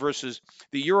dollar versus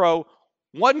the euro,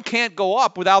 one can't go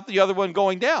up without the other one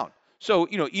going down. So,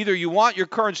 either you want your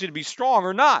currency to be strong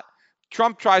or not.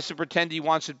 Trump tries to pretend he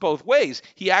wants it both ways.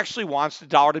 He actually wants the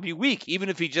dollar to be weak, even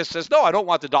if he just says, no, I don't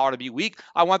want the dollar to be weak.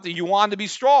 I want the yuan to be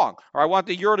strong, or I want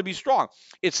the euro to be strong.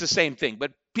 It's the same thing.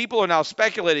 But people are now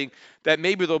speculating that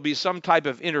maybe there'll be some type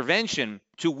of intervention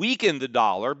to weaken the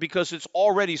dollar because it's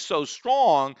already so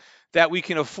strong that we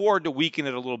can afford to weaken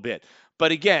it a little bit.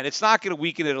 But again, it's not going to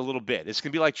weaken it a little bit. It's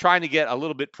going to be like trying to get a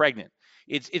little bit pregnant.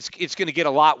 It's going to get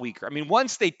a lot weaker. I mean,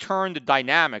 once they turn the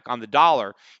dynamic on the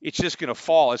dollar, it's just going to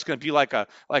fall. It's going to be like a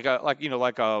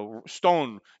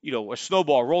stone, a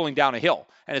snowball rolling down a hill,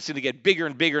 and it's going to get bigger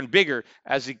and bigger and bigger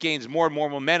as it gains more and more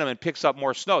momentum and picks up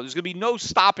more snow. There's going to be no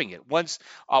stopping it. Once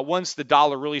the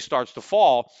dollar really starts to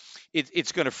fall,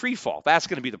 it's going to free fall. That's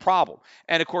going to be the problem.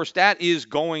 And of course, that is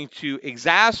going to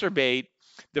exacerbate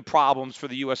the problems for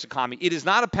the U.S. economy. It is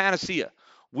not a panacea.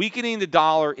 Weakening the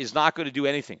dollar is not going to do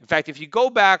anything. In fact, if you go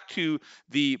back to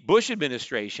the Bush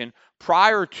administration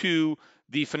prior to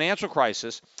the financial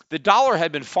crisis, the dollar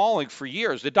had been falling for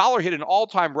years. The dollar hit an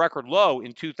all-time record low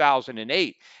in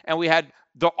 2008, and we had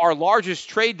our largest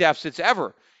trade deficits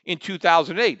ever in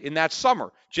 2008, in that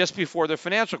summer, just before the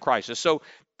financial crisis. So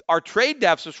our trade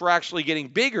deficits were actually getting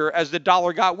bigger as the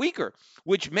dollar got weaker,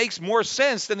 which makes more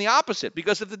sense than the opposite,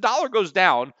 because if the dollar goes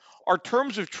down, our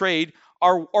terms of trade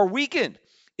are weakened.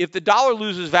 If the dollar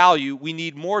loses value, we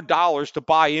need more dollars to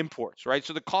buy imports, right?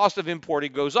 So the cost of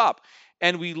importing goes up,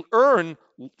 and we earn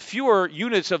fewer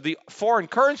units of the foreign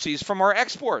currencies from our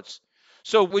exports.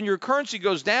 So when your currency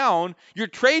goes down, your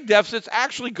trade deficits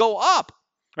actually go up.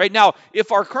 Right now,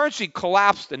 if our currency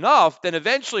collapsed enough, then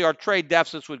eventually our trade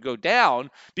deficits would go down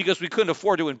because we couldn't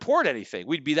afford to import anything.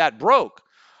 We'd be that broke.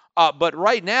 But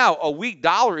right now, a weak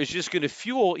dollar is just going to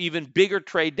fuel even bigger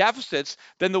trade deficits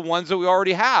than the ones that we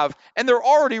already have, and they're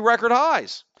already record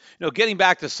highs. Getting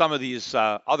back to some of these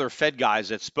other Fed guys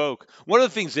that spoke, one of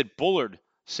the things that Bullard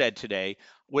said today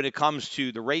when it comes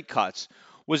to the rate cuts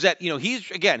was that,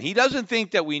 he doesn't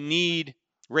think that we need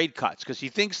rate cuts because he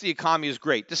thinks the economy is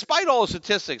great. Despite all the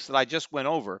statistics that I just went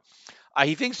over,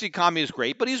 he thinks the economy is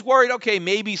great, but he's worried, okay,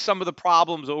 maybe some of the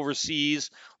problems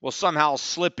overseas will somehow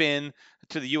slip in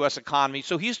to the U.S. economy.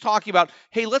 So he's talking about,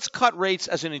 hey, let's cut rates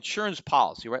as an insurance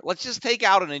policy, right? Let's just take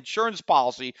out an insurance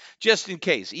policy just in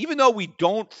case. Even though we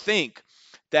don't think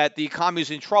that the economy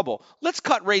is in trouble, let's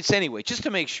cut rates anyway, just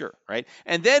to make sure, right?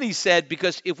 And then he said,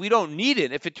 because if we don't need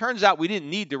it, if it turns out we didn't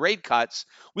need the rate cuts,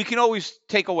 we can always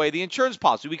take away the insurance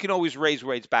policy. We can always raise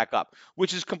rates back up,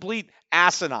 which is complete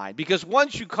asinine, because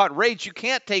once you cut rates, you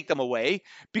can't take them away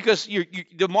because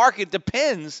the market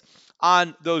depends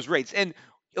on those rates. And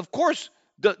of course,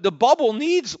 the bubble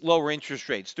needs lower interest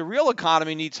rates. The real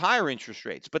economy needs higher interest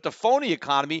rates, but the phony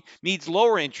economy needs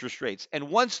lower interest rates. And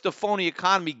once the phony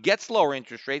economy gets lower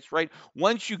interest rates, right,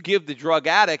 once you give the drug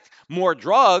addict more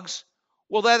drugs,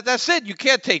 well, that's it. You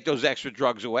can't take those extra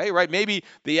drugs away, right? Maybe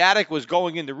the addict was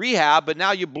going into rehab, but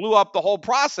now you blew up the whole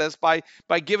process by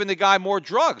giving the guy more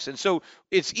drugs. And so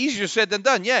it's easier said than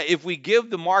done. Yeah, if we give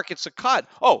the markets a cut,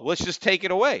 let's just take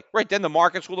it away, right? Then the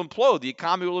markets will implode. The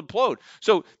economy will implode.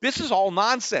 So this is all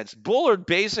nonsense. Bullard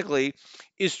basically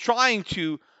is trying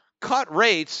to cut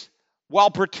rates while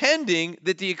pretending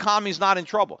that the economy is not in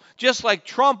trouble. Just like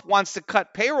Trump wants to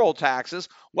cut payroll taxes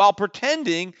while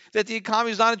pretending that the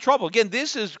economy is not in trouble. Again,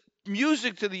 this is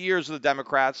music to the ears of the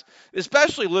Democrats,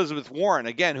 especially Elizabeth Warren,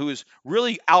 again, who is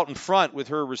really out in front with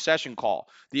her recession call.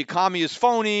 The economy is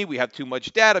phony. We have too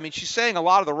much debt. I mean, she's saying a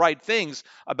lot of the right things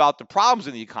about the problems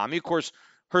in the economy. Of course,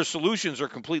 her solutions are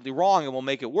completely wrong and will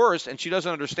make it worse, and she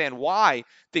doesn't understand why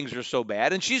things are so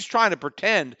bad. And she's trying to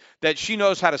pretend that she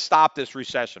knows how to stop this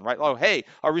recession, right? Oh, hey,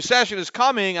 a recession is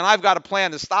coming, and I've got a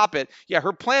plan to stop it. Yeah,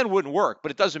 her plan wouldn't work,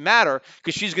 but it doesn't matter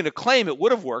because she's going to claim it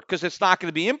would have worked because it's not going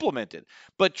to be implemented.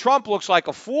 But Trump looks like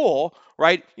a fool,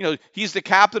 right? He's the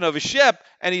captain of a ship,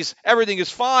 and everything is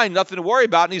fine, nothing to worry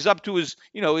about, and he's up to his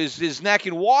neck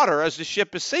in water as the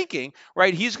ship is sinking,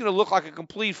 right? He's going to look like a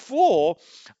complete fool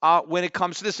when it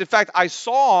comes to this. In fact, I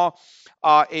saw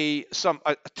a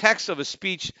text of a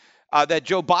speech that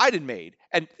Joe Biden made,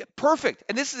 and perfect.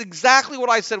 And this is exactly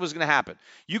what I said was going to happen.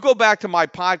 You go back to my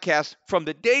podcast from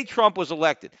the day Trump was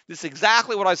elected. This is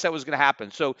exactly what I said was going to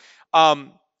happen. So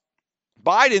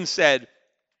Biden said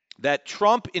that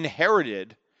Trump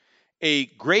inherited a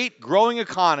great growing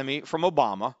economy from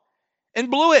Obama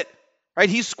and blew it, right?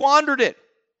 He squandered it.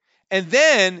 And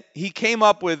then he came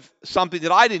up with something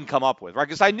that I didn't come up with, right?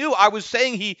 Because I was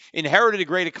saying he inherited a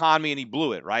great economy and he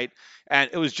blew it, right?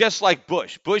 And it was just like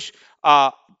Bush. Bush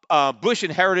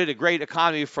inherited a great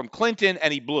economy from Clinton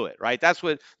and he blew it, right? That's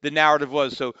what the narrative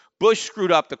was. So Bush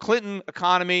screwed up the Clinton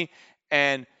economy,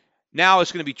 and now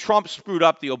it's going to be Trump screwed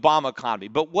up the Obama economy.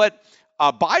 But what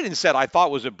Biden said, I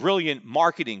thought, was a brilliant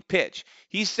marketing pitch.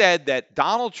 He said that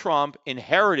Donald Trump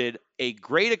inherited a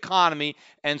great economy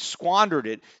and squandered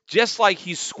it, just like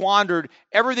he squandered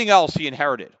everything else he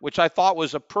inherited, which I thought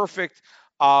was a perfect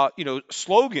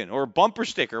slogan or bumper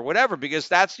sticker, whatever, because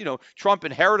that's, Trump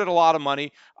inherited a lot of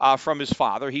money from his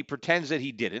father. He pretends that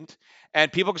he didn't. And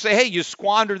people can say, hey, you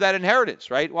squandered that inheritance,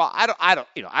 right? Well, I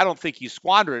don't think he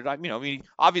squandered it.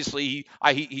 Obviously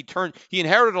he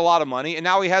inherited a lot of money and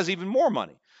now he has even more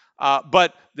money.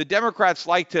 But the Democrats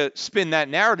like to spin that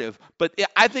narrative, but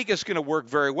I think it's going to work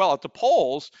very well at the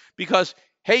polls because,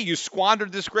 hey, you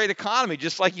squandered this great economy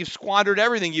just like you squandered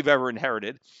everything you've ever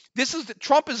inherited.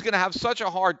 Trump is going to have such a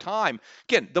hard time.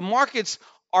 Again, the markets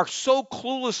are so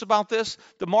clueless about this.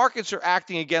 The markets are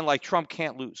acting again like Trump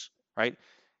can't lose, right?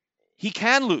 he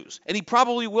can lose, and he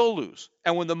probably will lose.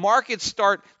 And when the markets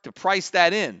start to price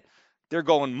that in, they're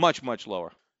going much, much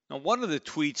lower. Now, one of the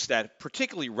tweets that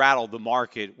particularly rattled the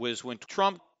market was when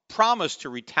Trump promised to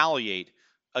retaliate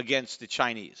against the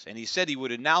Chinese. And he said he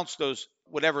would announce those,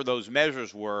 whatever those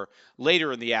measures were,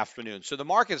 later in the afternoon. So the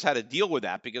markets had to deal with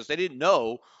that because they didn't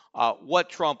know what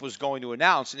Trump was going to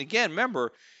announce. And again,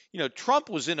 remember,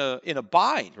 Trump was in a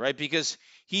bind, right? Because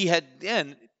he had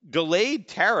then delayed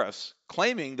tariffs,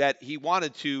 claiming that he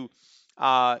wanted to,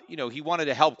 he wanted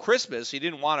to help Christmas. He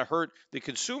didn't want to hurt the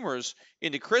consumers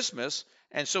into Christmas.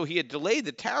 And so he had delayed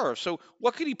the tariff. So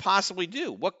what could he possibly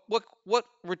do? What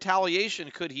retaliation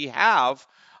could he have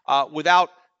without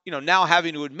now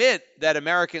having to admit that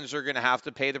Americans are going to have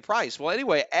to pay the price? Well,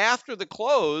 anyway, after the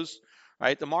close,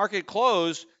 right, the market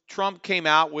closed, Trump came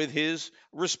out with his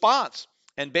response.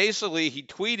 And basically he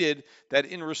tweeted that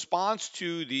in response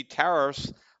to the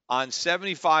tariffs on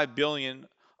 75 billion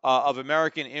of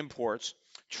American imports,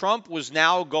 Trump was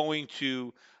now going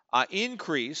to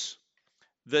increase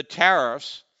the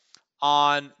tariffs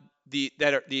on the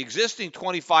existing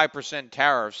 25%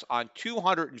 tariffs on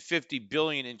 250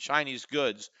 billion in Chinese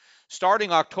goods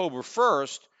starting October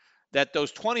 1st, that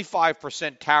those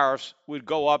 25% tariffs would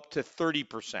go up to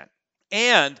 30%.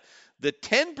 And the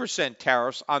 10%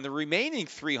 tariffs on the remaining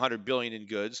 300 billion in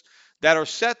goods that are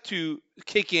set to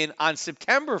kick in on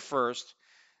September 1st,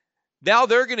 now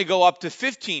they're going to go up to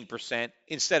 15%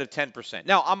 instead of 10%.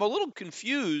 Now, I'm a little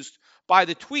confused by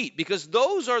the tweet because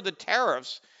those are the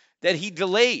tariffs that he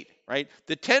delayed, right?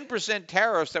 The 10%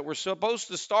 tariffs that were supposed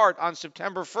to start on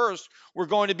September 1st were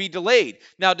going to be delayed.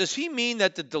 Now, does he mean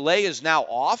that the delay is now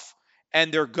off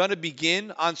and they're going to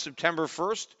begin on September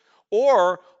 1st?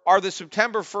 Or are the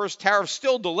September 1st tariffs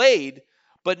still delayed,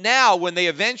 but now when they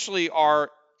eventually are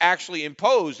actually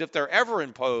imposed, if they're ever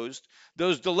imposed,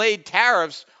 those delayed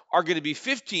tariffs are going to be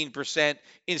 15%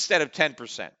 instead of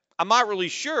 10%? I'm not really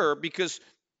sure because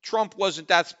Trump wasn't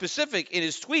that specific in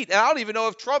his tweet, and I don't even know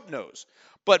if Trump knows.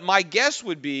 But my guess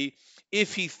would be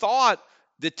if he thought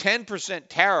the 10%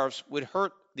 tariffs would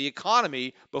hurt the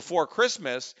economy before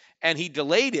Christmas and he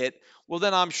delayed it, well,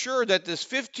 then I'm sure that this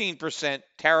 15%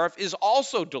 tariff is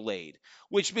also delayed,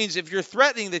 which means if you're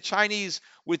threatening the Chinese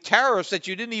with tariffs that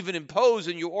you didn't even impose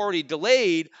and you already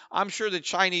delayed, I'm sure the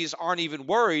Chinese aren't even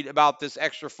worried about this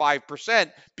extra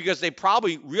 5% because they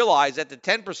probably realize that the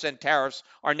 10% tariffs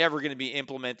are never going to be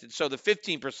implemented. So the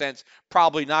 15% is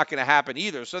probably not going to happen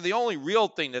either. So the only real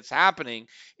thing that's happening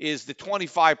is the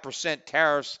 25%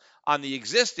 tariffs on the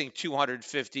existing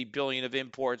 250 billion of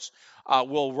imports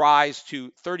will rise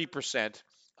to 30%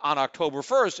 on October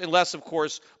 1st, unless, of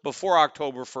course, before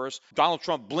October 1st, Donald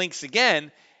Trump blinks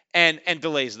again and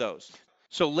delays those.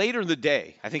 So later in the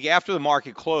day, I think after the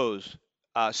market closed,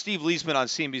 Steve Leisman on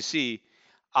CNBC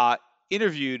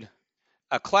interviewed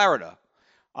Clarida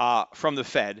from the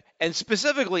Fed and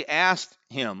specifically asked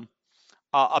him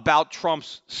about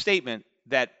Trump's statement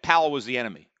that Powell was the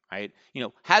enemy, right?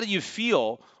 How do you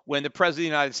feel when the president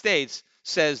of the United States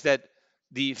says that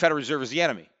the Federal Reserve is the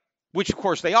enemy? Which, of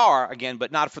course, they are, again,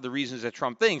 but not for the reasons that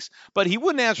Trump thinks. But he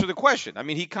wouldn't answer the question. I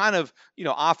mean, he kind of,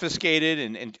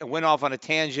 obfuscated and went off on a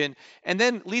tangent. And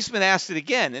then Leisman asked it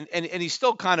again, and he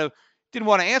still kind of didn't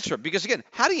want to answer it. Because, again,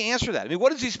 how do you answer that? I mean,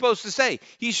 what is he supposed to say?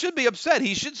 He should be upset.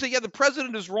 He should say, yeah, the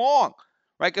president is wrong,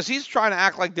 right? Because he's trying to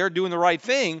act like they're doing the right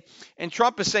thing. And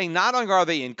Trump is saying not only are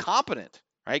they incompetent,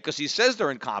 right, because he says they're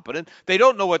incompetent, they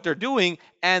don't know what they're doing,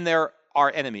 and they're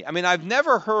our enemy. I mean, I've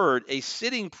never heard a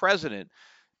sitting president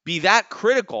be that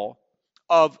critical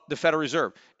of the Federal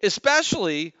Reserve,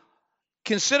 especially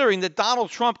considering that Donald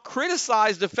Trump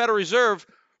criticized the Federal Reserve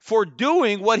for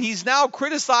doing what he's now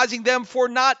criticizing them for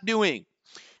not doing.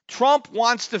 Trump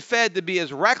wants the Fed to be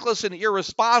as reckless and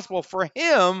irresponsible for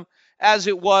him as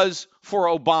it was for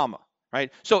Obama,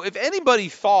 right? So if anybody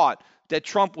thought that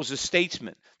Trump was a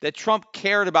statesman, that Trump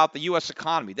cared about the U.S.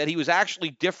 economy, that he was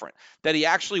actually different, that he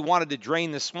actually wanted to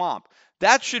drain the swamp,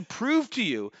 that should prove to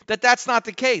you that that's not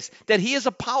the case, that he is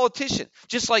a politician,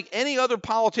 just like any other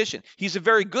politician. He's a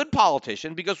very good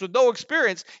politician because with no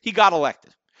experience, he got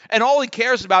elected. And all he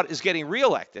cares about is getting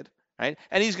reelected, right?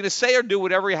 And he's going to say or do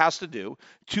whatever he has to do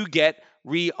to get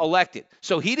reelected.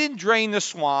 So he didn't drain the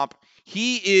swamp.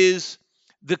 He is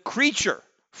the creature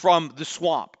from the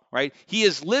swamp, right? He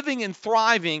is living and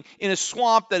thriving in a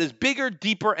swamp that is bigger,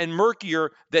 deeper, and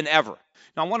murkier than ever.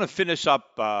 Now, I want to finish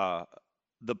up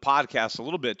the podcast a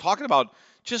little bit talking about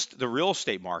just the real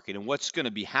estate market and what's going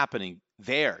to be happening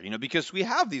there, because we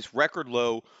have these record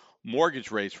low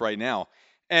mortgage rates right now,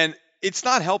 and it's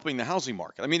not helping the housing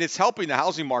market. I mean, it's helping the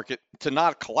housing market to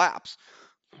not collapse,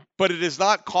 but it is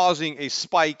not causing a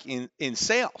spike in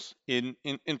sales, in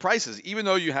prices, even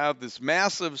though you have this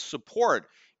massive support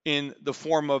in the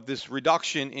form of this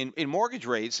reduction in mortgage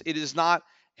rates. It is not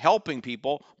helping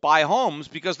people buy homes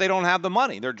because they don't have the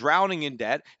money. They're drowning in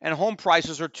debt, and home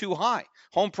prices are too high.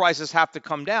 Home prices have to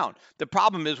come down. The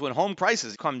problem is when home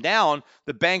prices come down,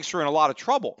 the banks are in a lot of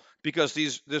trouble because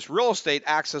this real estate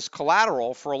acts as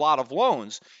collateral for a lot of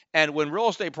loans. And when real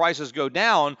estate prices go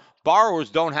down, borrowers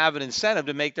don't have an incentive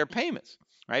to make their payments,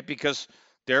 right? Because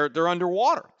they're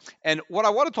underwater. And what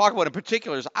I want to talk about in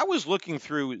particular is I was looking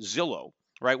through Zillow,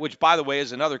 right, which, by the way,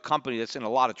 is another company that's in a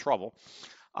lot of trouble.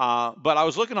 But I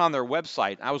was looking on their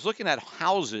website. I was looking at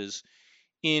houses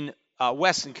in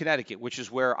Weston, Connecticut, which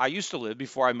is where I used to live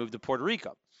before I moved to Puerto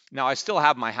Rico. Now, I still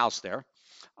have my house there,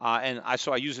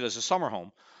 so I use it as a summer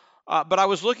home. But I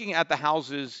was looking at the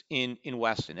houses in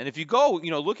Weston. And if you go,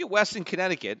 look at Weston,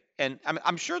 Connecticut, and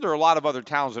I'm sure there are a lot of other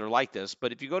towns that are like this,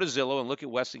 but if you go to Zillow and look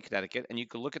at Weston, Connecticut, and you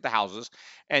can look at the houses,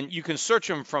 and you can search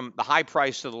them from the high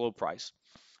price to the low price,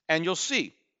 and you'll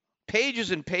see pages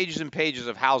and pages and pages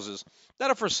of houses that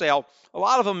are for sale. A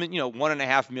lot of them,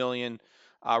 $1.5 million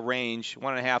range,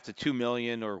 1.5 to 2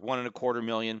 million or 1.25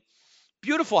 million.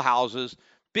 Beautiful houses,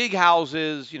 big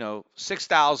houses,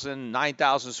 6,000,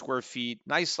 9,000 square feet,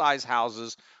 nice size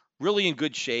houses, really in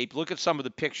good shape. Look at some of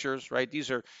the pictures, right?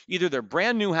 These are either they're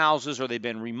brand new houses or they've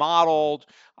been remodeled.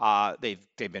 They've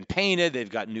been painted. They've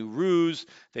got new roofs.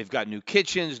 They've got new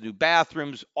kitchens, new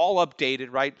bathrooms, all updated,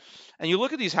 right? And you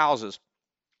look at these houses,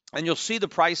 and you'll see the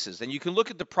prices, and you can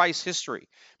look at the price history.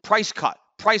 Price cut,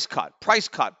 price cut, price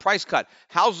cut, price cut.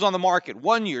 Houses on the market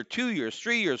 1 year, 2 years,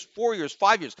 3 years, 4 years,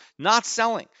 5 years, not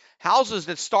selling. Houses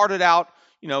that started out,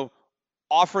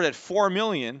 offered at $4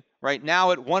 million, right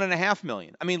now at $1.5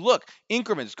 million. I mean, look,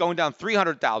 increments going down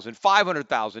 300,000,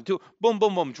 500,000, to boom,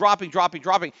 boom, boom, dropping.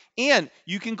 And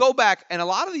you can go back, and a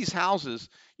lot of these houses,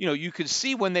 you can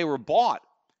see when they were bought,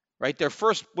 right?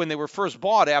 When they were first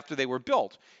bought after they were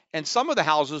built. And some of the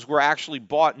houses were actually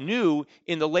bought new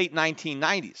in the late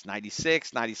 1990s,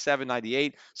 96, 97,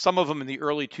 98, some of them in the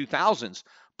early 2000s.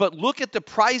 But look at the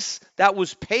price that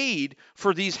was paid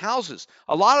for these houses.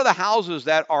 A lot of the houses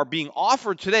that are being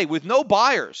offered today with no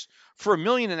buyers for $1.5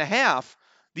 million,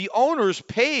 the owners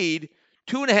paid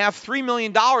 $2.5, $3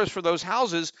 million for those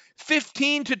houses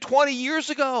 15 to 20 years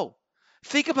ago.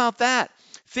 Think about that.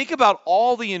 Think about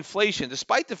all the inflation,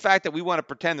 despite the fact that we want to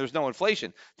pretend there's no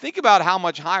inflation. Think about how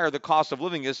much higher the cost of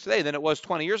living is today than it was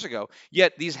 20 years ago.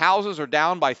 Yet these houses are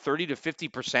down by 30 to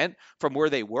 50% from where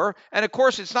they were. And of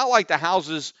course, it's not like the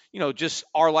houses, just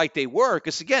are like they were,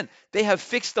 because again, they have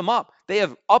fixed them up. They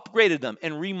have upgraded them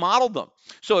and remodeled them.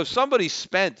 So if somebody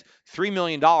spent $3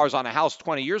 million on a house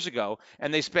 20 years ago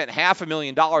and they spent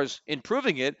 $500,000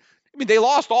 improving it, they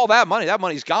lost all that money. That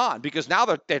money's gone because now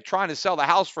they're trying to sell the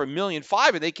house for $1.5 million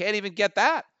and they can't even get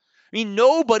that.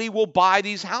 Nobody will buy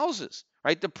these houses,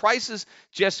 right? The prices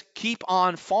just keep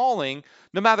on falling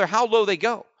no matter how low they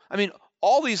go.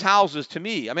 All these houses to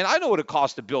me, I know what it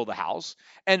costs to build a house,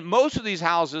 and most of these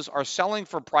houses are selling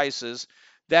for prices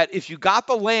that if you got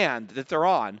the land that they're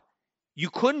on, you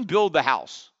couldn't build the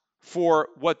house for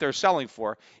what they're selling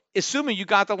for, assuming you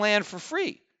got the land for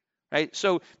free. Right.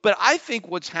 So, but I think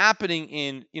what's happening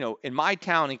in my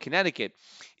town in Connecticut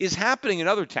is happening in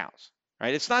other towns.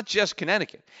 Right. It's not just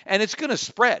Connecticut, and it's going to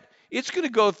spread. It's going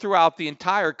to go throughout the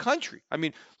entire country.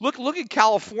 Look at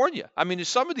California.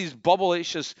 Some of these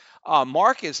bubblicious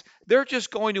markets, they're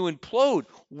just going to implode.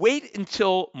 Wait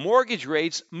until mortgage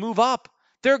rates move up.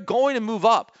 They're going to move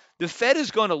up. The Fed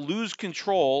is going to lose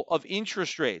control of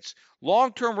interest rates.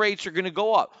 Long-term rates are going to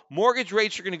go up. Mortgage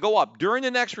rates are going to go up. During the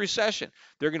next recession,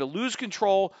 they're going to lose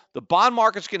control. The bond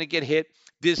market's going to get hit.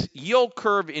 This yield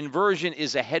curve inversion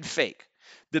is a head fake.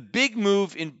 The big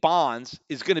move in bonds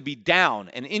is going to be down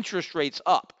and interest rates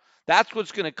up. That's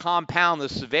what's going to compound the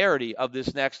severity of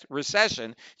this next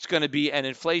recession. It's going to be an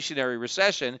inflationary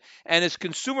recession, and it's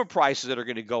consumer prices that are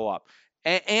going to go up.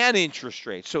 And interest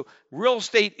rates. So real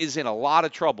estate is in a lot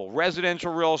of trouble.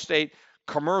 Residential real estate,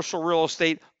 commercial real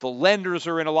estate, the lenders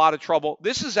are in a lot of trouble.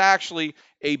 This is actually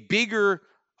a bigger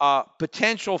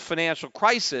potential financial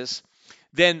crisis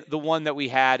than the one that we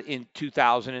had in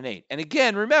 2008. And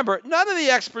again, remember, none of the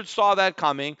experts saw that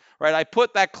coming, right? I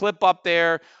put that clip up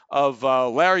there of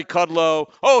Larry Kudlow.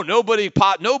 Oh, nobody,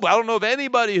 I don't know of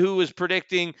anybody who was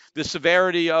predicting the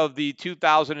severity of the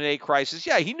 2008 crisis.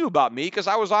 Yeah, he knew about me because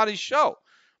I was on his show.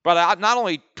 But I not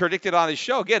only predicted on his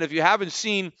show, again, if you haven't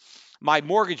seen my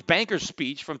mortgage banker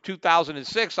speech from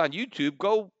 2006 on YouTube,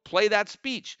 go play that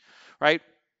speech, right?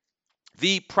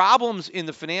 The problems in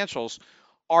the financials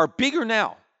are bigger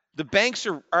now the banks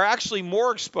are actually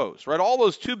more exposed, right? All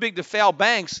those too big to fail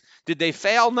banks, did they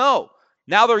fail? No.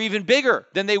 Now they're even bigger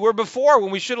than they were before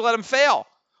when we should have let them fail.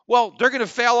 Well, they're going to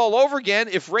fail all over again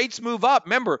if rates move up.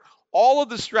 Remember, all of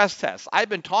the stress tests, I've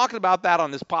been talking about that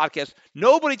on this podcast.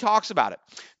 Nobody talks about it.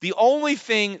 The only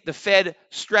thing the Fed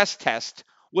stress test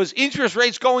was interest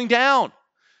rates going down.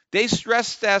 They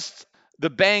stress test the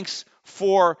banks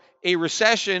for a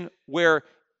recession where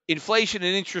inflation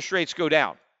and interest rates go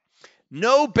down.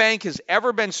 No bank has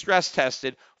ever been stress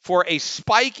tested for a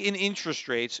spike in interest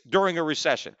rates during a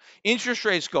recession. Interest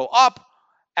rates go up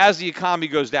as the economy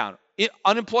goes down.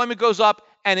 Unemployment goes up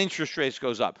and interest rates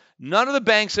goes up. None of the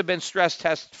banks have been stress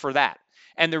tested for that.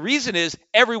 And the reason is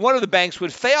every one of the banks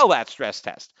would fail that stress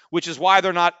test, which is why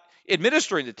they're not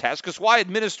administering the test, because why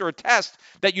administer a test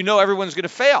that you know everyone's going to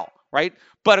fail, right?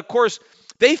 But of course,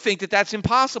 they think that that's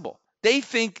impossible. They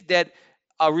think that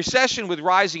a recession with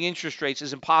rising interest rates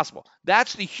is impossible.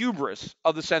 That's the hubris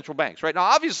of the central banks, right? Now,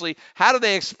 obviously, how do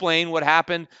they explain what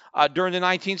happened during the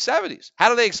 1970s? How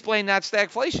do they explain that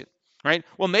stagflation, right?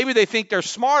 Well, maybe they think they're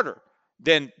smarter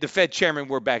than the Fed chairman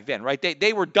were back then, right?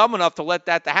 They were dumb enough to let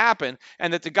that to happen,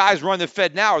 and that the guys run the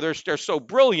Fed now, they're so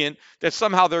brilliant that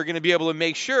somehow they're going to be able to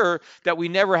make sure that we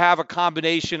never have a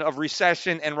combination of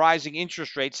recession and rising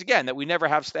interest rates again, that we never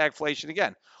have stagflation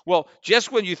again. Well,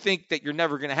 just when you think that you're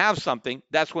never going to have something,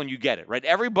 that's when you get it, right?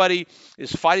 Everybody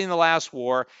is fighting the last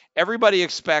war. Everybody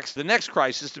expects the next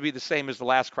crisis to be the same as the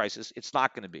last crisis. It's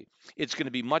not going to be. It's going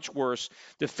to be much worse.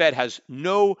 The Fed has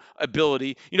no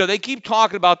ability. They keep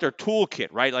talking about their toolkit,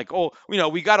 right? Like,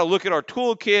 we got to look at our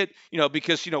toolkit,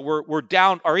 because, we're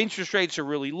down. Our interest rates are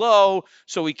really low,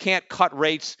 so we can't cut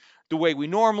rates the way we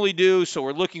normally do, so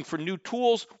we're looking for new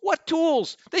tools. What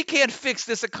tools? They can't fix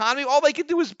this economy. All they can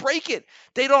do is break it.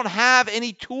 They don't have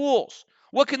any tools.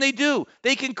 What can they do?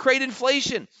 They can create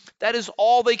inflation. That is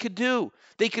all they could do.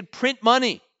 They could print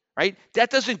money, right? That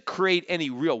doesn't create any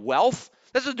real wealth.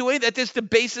 That doesn't do anything. That just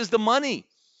debases the money,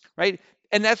 right?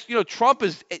 And that's, Trump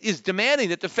is demanding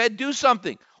that the Fed do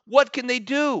something. What can they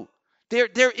do?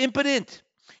 They're impotent.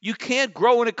 You can't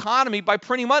grow an economy by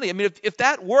printing money. I mean, if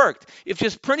that worked, if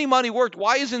just printing money worked,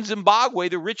 why isn't Zimbabwe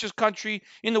the richest country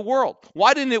in the world?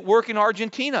 Why didn't it work in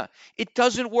Argentina? It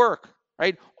doesn't work,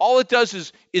 right? All it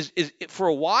does is for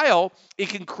a while, it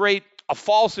can create a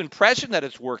false impression that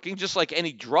it's working, just like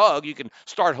any drug. You can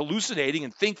start hallucinating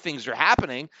and think things are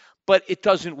happening, but it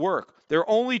doesn't work. Their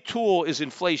only tool is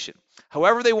inflation.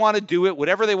 However they want to do it,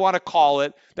 whatever they want to call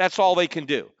it, that's all they can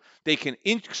do. They can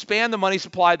expand the money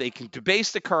supply, they can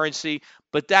debase the currency,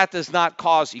 but that does not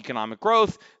cause economic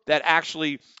growth. That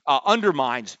actually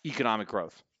undermines economic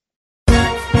growth.